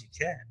much as you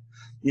can,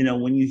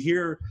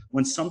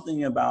 when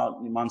something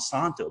about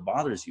Monsanto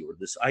bothers you,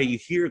 or you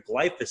hear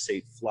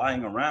glyphosate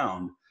flying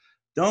around,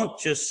 don't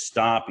just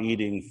stop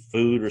eating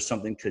food or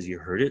something because you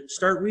heard it.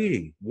 Start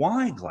reading.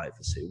 Why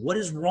glyphosate? What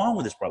is wrong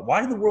with this product?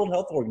 Why did the World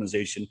Health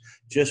Organization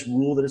just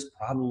rule that it's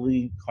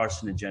probably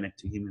carcinogenic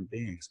to human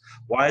beings?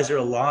 Why is there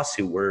a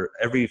lawsuit where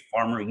every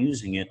farmer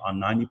using it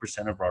on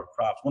 90% of our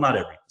crops? Well, not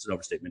every, it's an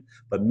overstatement,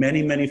 but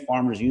many, many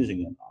farmers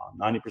using it on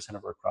 90%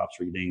 of our crops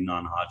are getting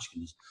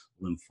non-Hodgkin's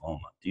lymphoma.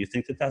 Do you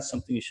think that that's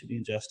something you should be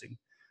ingesting?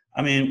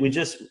 I mean,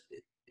 this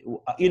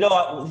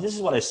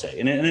is what I say,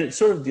 and it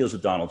sort of deals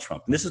with Donald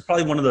Trump. And this is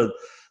probably one of the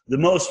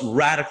most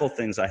radical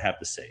things I have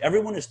to say.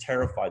 Everyone is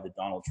terrified that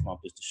Donald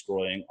Trump is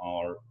destroying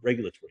our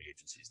regulatory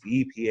agencies,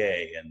 the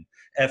EPA and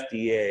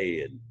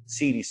FDA and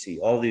CDC,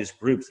 all these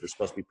groups that are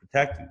supposed to be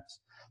protecting us.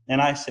 And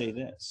I say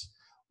this,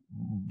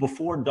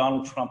 before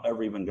Donald Trump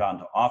ever even got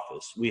into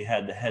office, we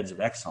had the heads of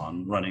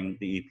Exxon running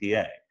the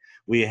EPA.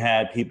 We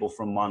had people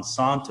from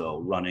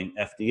Monsanto running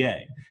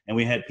FDA, and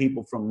we had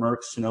people from Merck,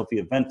 Sanofi,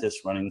 Aventis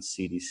running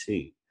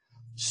CDC.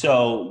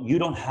 So you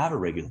don't have a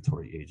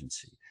regulatory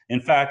agency. In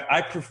fact, I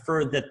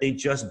prefer that they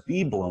just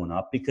be blown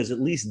up, because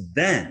at least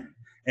then,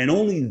 and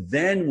only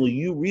then, will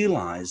you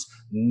realize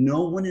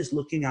no one is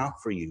looking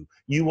out for you.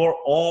 You are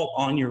all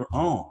on your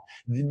own,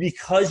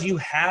 because you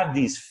have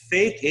these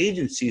fake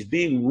agencies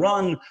being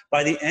run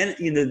by the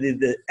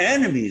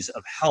enemies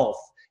of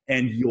health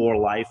and your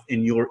life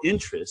and your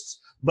interests.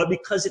 But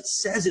because it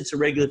says it's a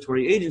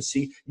regulatory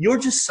agency, you're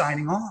just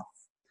signing off.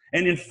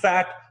 And in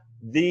fact,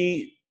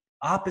 the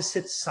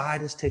opposite side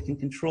has taken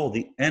control.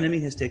 The enemy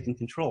has taken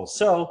control.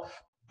 So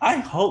I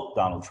hope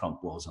Donald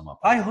Trump blows them up.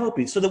 I hope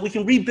so that we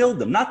can rebuild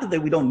them. Not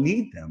that we don't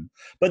need them,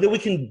 but that we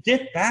can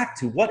get back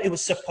to what it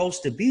was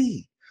supposed to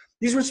be.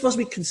 These were supposed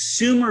to be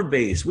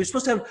consumer-based. We're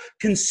supposed to have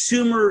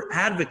consumer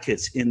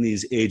advocates in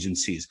these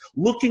agencies,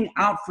 looking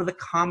out for the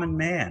common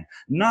man,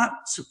 not,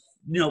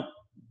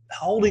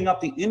 holding up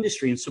the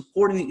industry and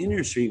supporting the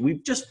industry.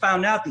 We've just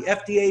found out the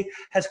FDA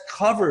has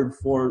covered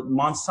for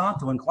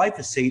Monsanto and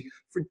glyphosate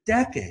for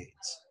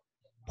decades,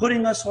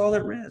 putting us all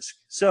at risk.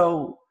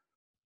 So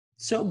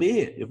be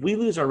it. If we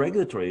lose our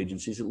regulatory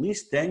agencies, at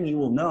least then you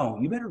will know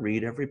you better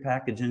read every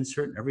package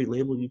insert and every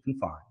label you can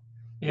find,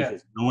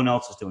 because no one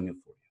else is doing it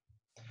for you.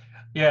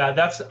 Yeah,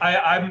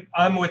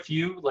 I'm with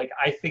you. Like,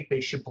 I think they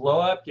should blow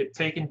up, get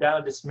taken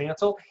down,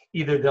 dismantled.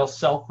 Either they'll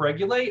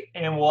self-regulate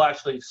and we'll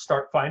actually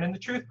start finding the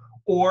truth,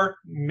 or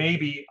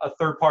maybe a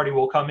third party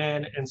will come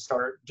in and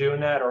start doing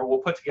that, or we'll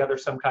put together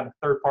some kind of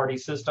third party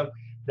system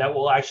that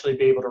will actually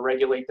be able to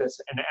regulate this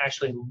and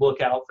actually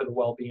look out for the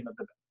well-being of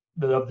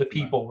the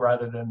people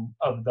rather than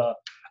of the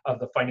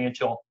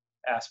financial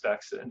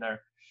aspects in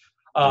there.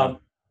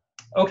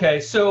 Okay,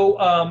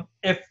 so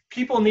if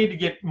people need to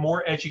get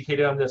more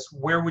educated on this,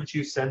 where would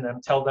you send them?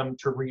 Tell them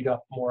to read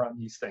up more on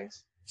these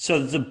things.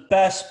 So the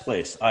best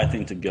place I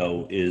think to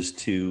go is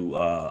to,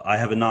 I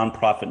have a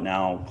nonprofit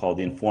now called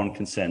the Informed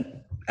Consent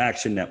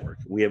Action Network.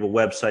 We have a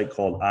website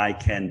called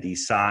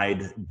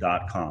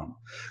ICanDecide.com.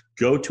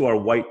 Go to our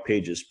white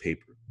pages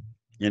paper.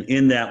 And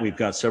in that, we've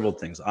got several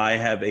things. I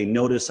have a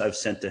notice I've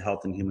sent to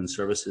Health and Human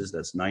Services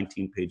that's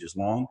 19 pages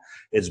long.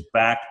 It's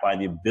backed by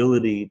the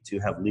ability to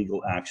have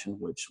legal action,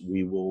 which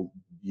we will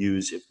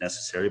use if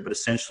necessary. But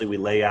essentially, we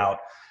lay out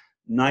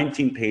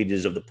 19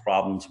 pages of the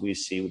problems we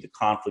see with the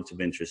conflict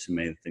of interest and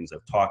many of the things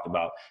I've talked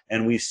about.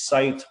 And we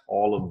cite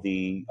all of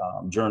the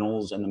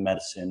journals and the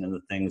medicine and the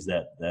things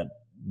that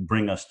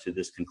bring us to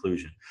this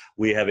conclusion.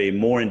 We have a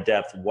more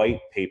in-depth white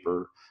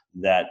paper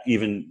that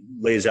even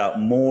lays out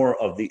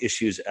more of the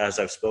issues as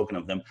I've spoken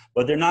of them,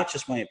 but they're not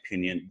just my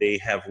opinion. They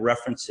have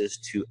references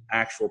to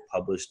actual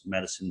published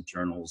medicine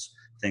journals,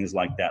 things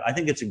like that. I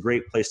think it's a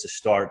great place to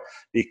start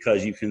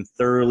because you can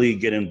thoroughly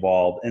get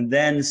involved and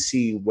then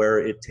see where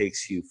it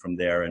takes you from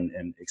there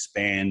and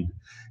expand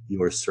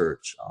your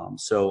search.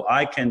 So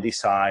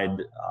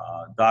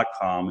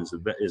ICanDecide.com is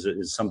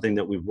something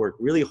that we've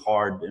worked really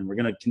hard, and we're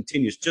going to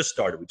continue. It's just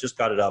started. We just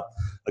got it up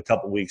a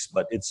couple weeks,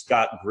 but it's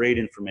got great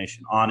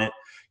information on it.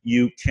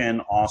 You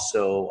can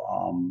also,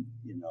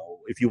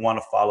 if you want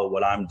to follow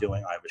what I'm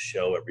doing, I have a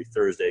show every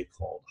Thursday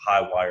called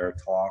High Wire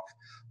Talk.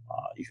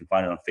 You can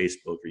find it on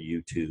Facebook or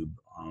YouTube.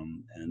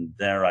 And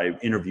there I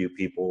interview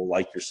people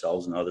like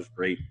yourselves and others,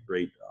 great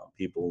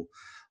people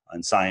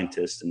and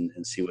scientists,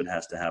 and see what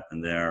has to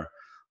happen there.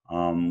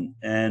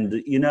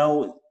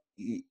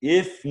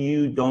 If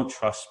you don't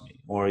trust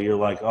me, or you're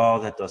like, oh,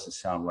 that doesn't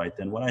sound right,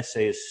 then what I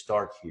say is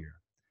start here.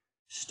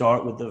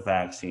 Start with the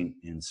vaccine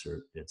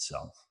insert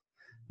itself.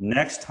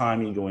 Next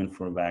time you go in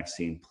for a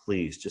vaccine,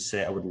 please just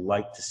say, I would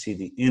like to see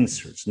the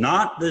inserts,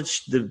 not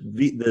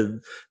the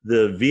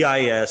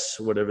VIS,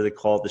 whatever they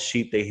call it, the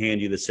sheet they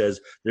hand you that says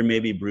there may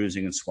be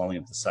bruising and swelling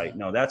of the site.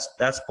 No, that's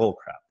bull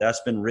crap.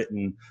 That's been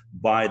written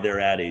by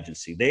their ad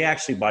agency. They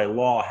actually, by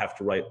law, have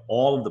to write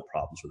all of the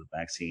problems with the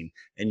vaccine,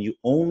 and you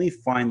only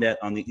find that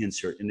on the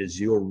insert, and it's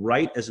your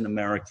right as an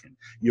American.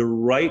 Your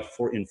right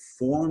for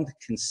informed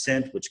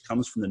consent, which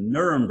comes from the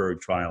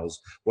Nuremberg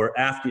trials, where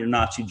after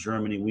Nazi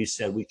Germany, we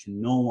said we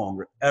can no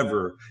longer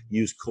ever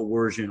use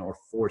coercion or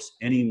force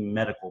any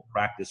medical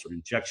practice or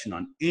injection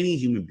on any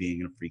human being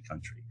in a free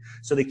country.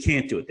 So they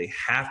can't do it. They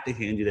have to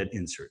hand you that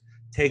insert.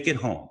 Take it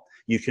home.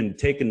 You can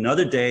take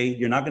another day.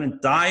 You're not going to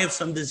die of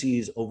some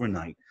disease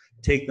overnight.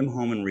 Take them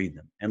home and read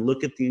them and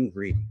look at the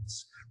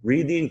ingredients.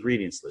 Read the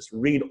ingredients list.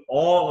 Read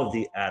all of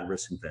the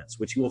adverse events,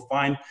 which you will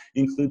find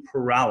include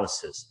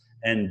paralysis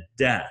and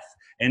death,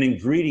 and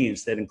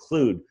ingredients that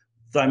include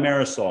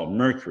thimerosal,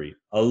 mercury,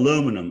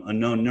 aluminum, a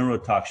known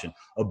neurotoxin,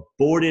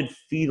 aborted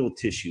fetal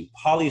tissue,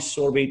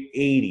 polysorbate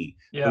 80.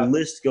 Yeah. The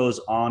list goes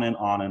on and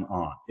on and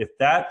on. If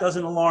that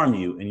doesn't alarm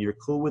you and you're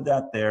cool with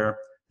that there,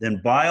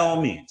 then by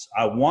all means,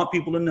 I want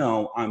people to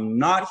know I'm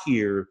not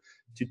here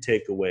to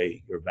take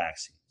away your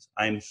vaccines.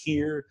 I'm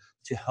here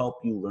to help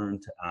you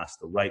learn to ask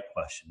the right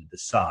question and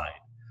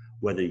decide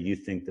whether you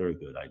think they're a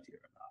good idea.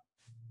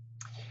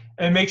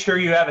 And make sure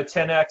you have a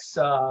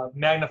 10x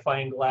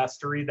magnifying glass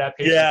to read that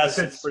page. Yes,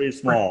 it's pretty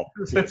small.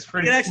 It's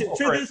pretty small.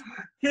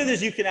 Hear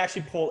this, you can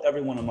actually pull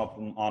every one of them up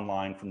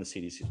online from the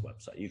CDC's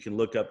website. You can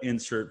look up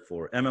insert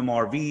for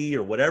MMRV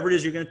or whatever it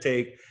is you're going to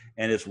take,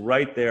 and it's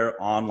right there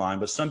online.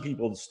 But some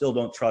people still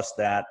don't trust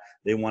that.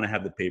 They want to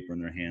have the paper in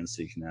their hands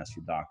so you can ask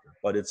your doctor.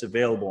 But it's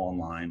available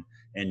online,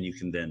 and you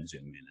can then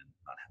zoom in and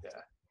not have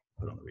to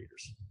put on the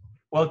readers.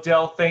 Well,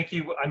 Del, thank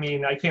you. I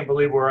mean, I can't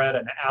believe we're at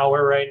an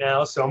hour right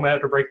now, so I'm going to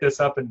have to break this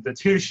up into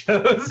 2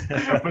 shows,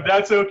 but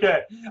that's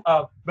okay.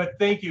 But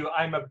thank you.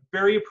 I'm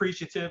very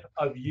appreciative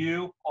of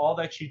you, all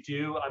that you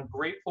do. I'm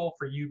grateful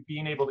for you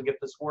being able to get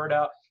this word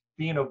out,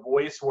 being a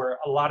voice where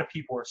a lot of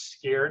people are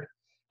scared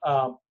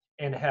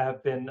and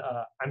have been,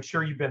 I'm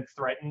sure you've been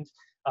threatened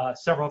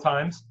several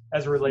times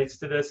as it relates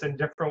to this in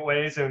different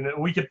ways, and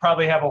we could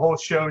probably have a whole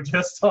show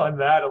just on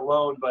that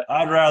alone. But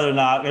I'd rather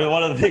not.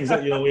 One of the things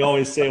that we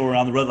always say when we're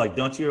on the road, like,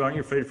 aren't you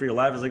afraid for your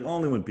life? It's like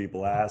only when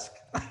people ask.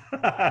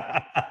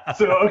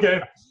 So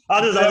okay,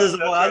 I just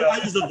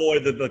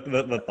avoid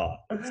the thought.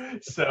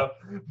 So,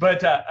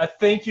 but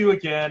thank you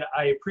again.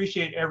 I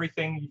appreciate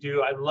everything you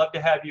do. I'd love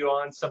to have you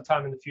on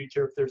sometime in the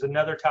future. If there's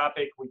another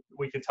topic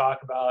we could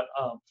talk about,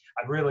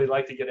 I'd really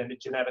like to get into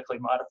genetically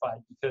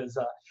modified because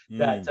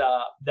that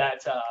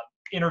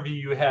interview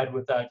you had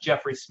with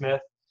Jeffrey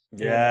Smith.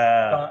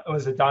 Yeah.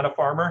 Was it Donna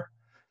Farmer?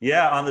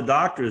 Yeah, on the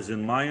doctors,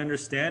 and my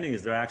understanding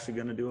is they're actually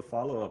going to do a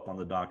follow-up on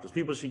the doctors.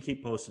 People should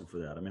keep posting for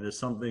that. I mean, there's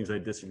some things I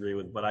disagree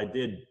with, but I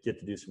did get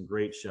to do some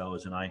great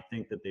shows, and I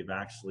think that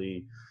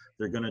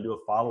they're going to do a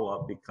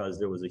follow-up because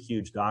there was a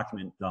huge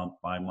document dump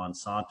by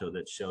Monsanto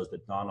that shows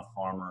that Donna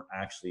Farmer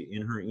actually,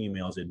 in her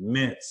emails,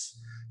 admits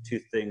to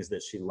things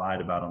that she lied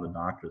about on the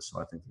doctors.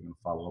 So I think they're going to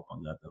follow up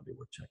on that. That'll be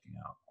worth checking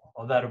out.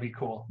 Oh, that'll be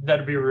cool.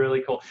 That'd be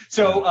really cool.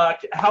 So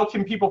how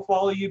can people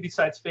follow you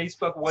besides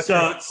Facebook?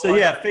 So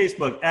yeah,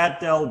 Facebook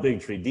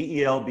 @DelBigtree,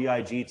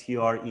 DELBIGTREE.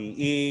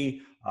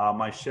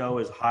 My show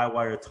is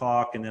Highwire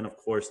Talk. And then of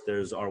course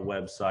there's our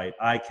website,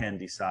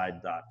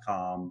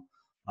 ICanDecide.com.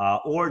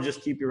 Or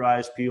just keep your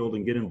eyes peeled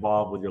and get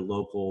involved with your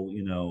local,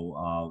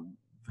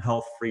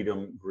 health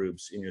freedom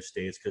groups in your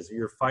states, because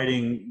you're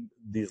fighting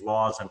these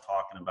laws I'm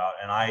talking about.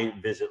 And I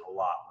visit a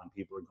lot when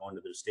people are going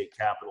to their state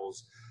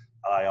capitals.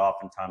 I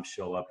oftentimes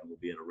show up and will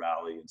be at a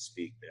rally and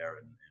speak there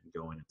and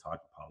go in and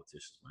talk to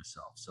politicians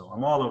myself. So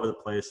I'm all over the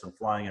place. I'm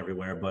flying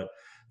everywhere, but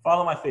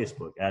follow my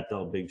Facebook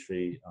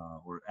 @DelBigtree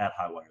or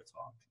 @Highwire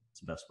Talk.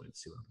 It's the best way to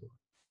see what I'm doing.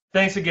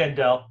 Thanks again,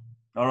 Del.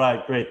 All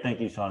right, great. Thank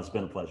you, Sean. It's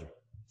been a pleasure.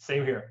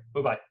 Same here.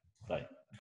 Bye-bye.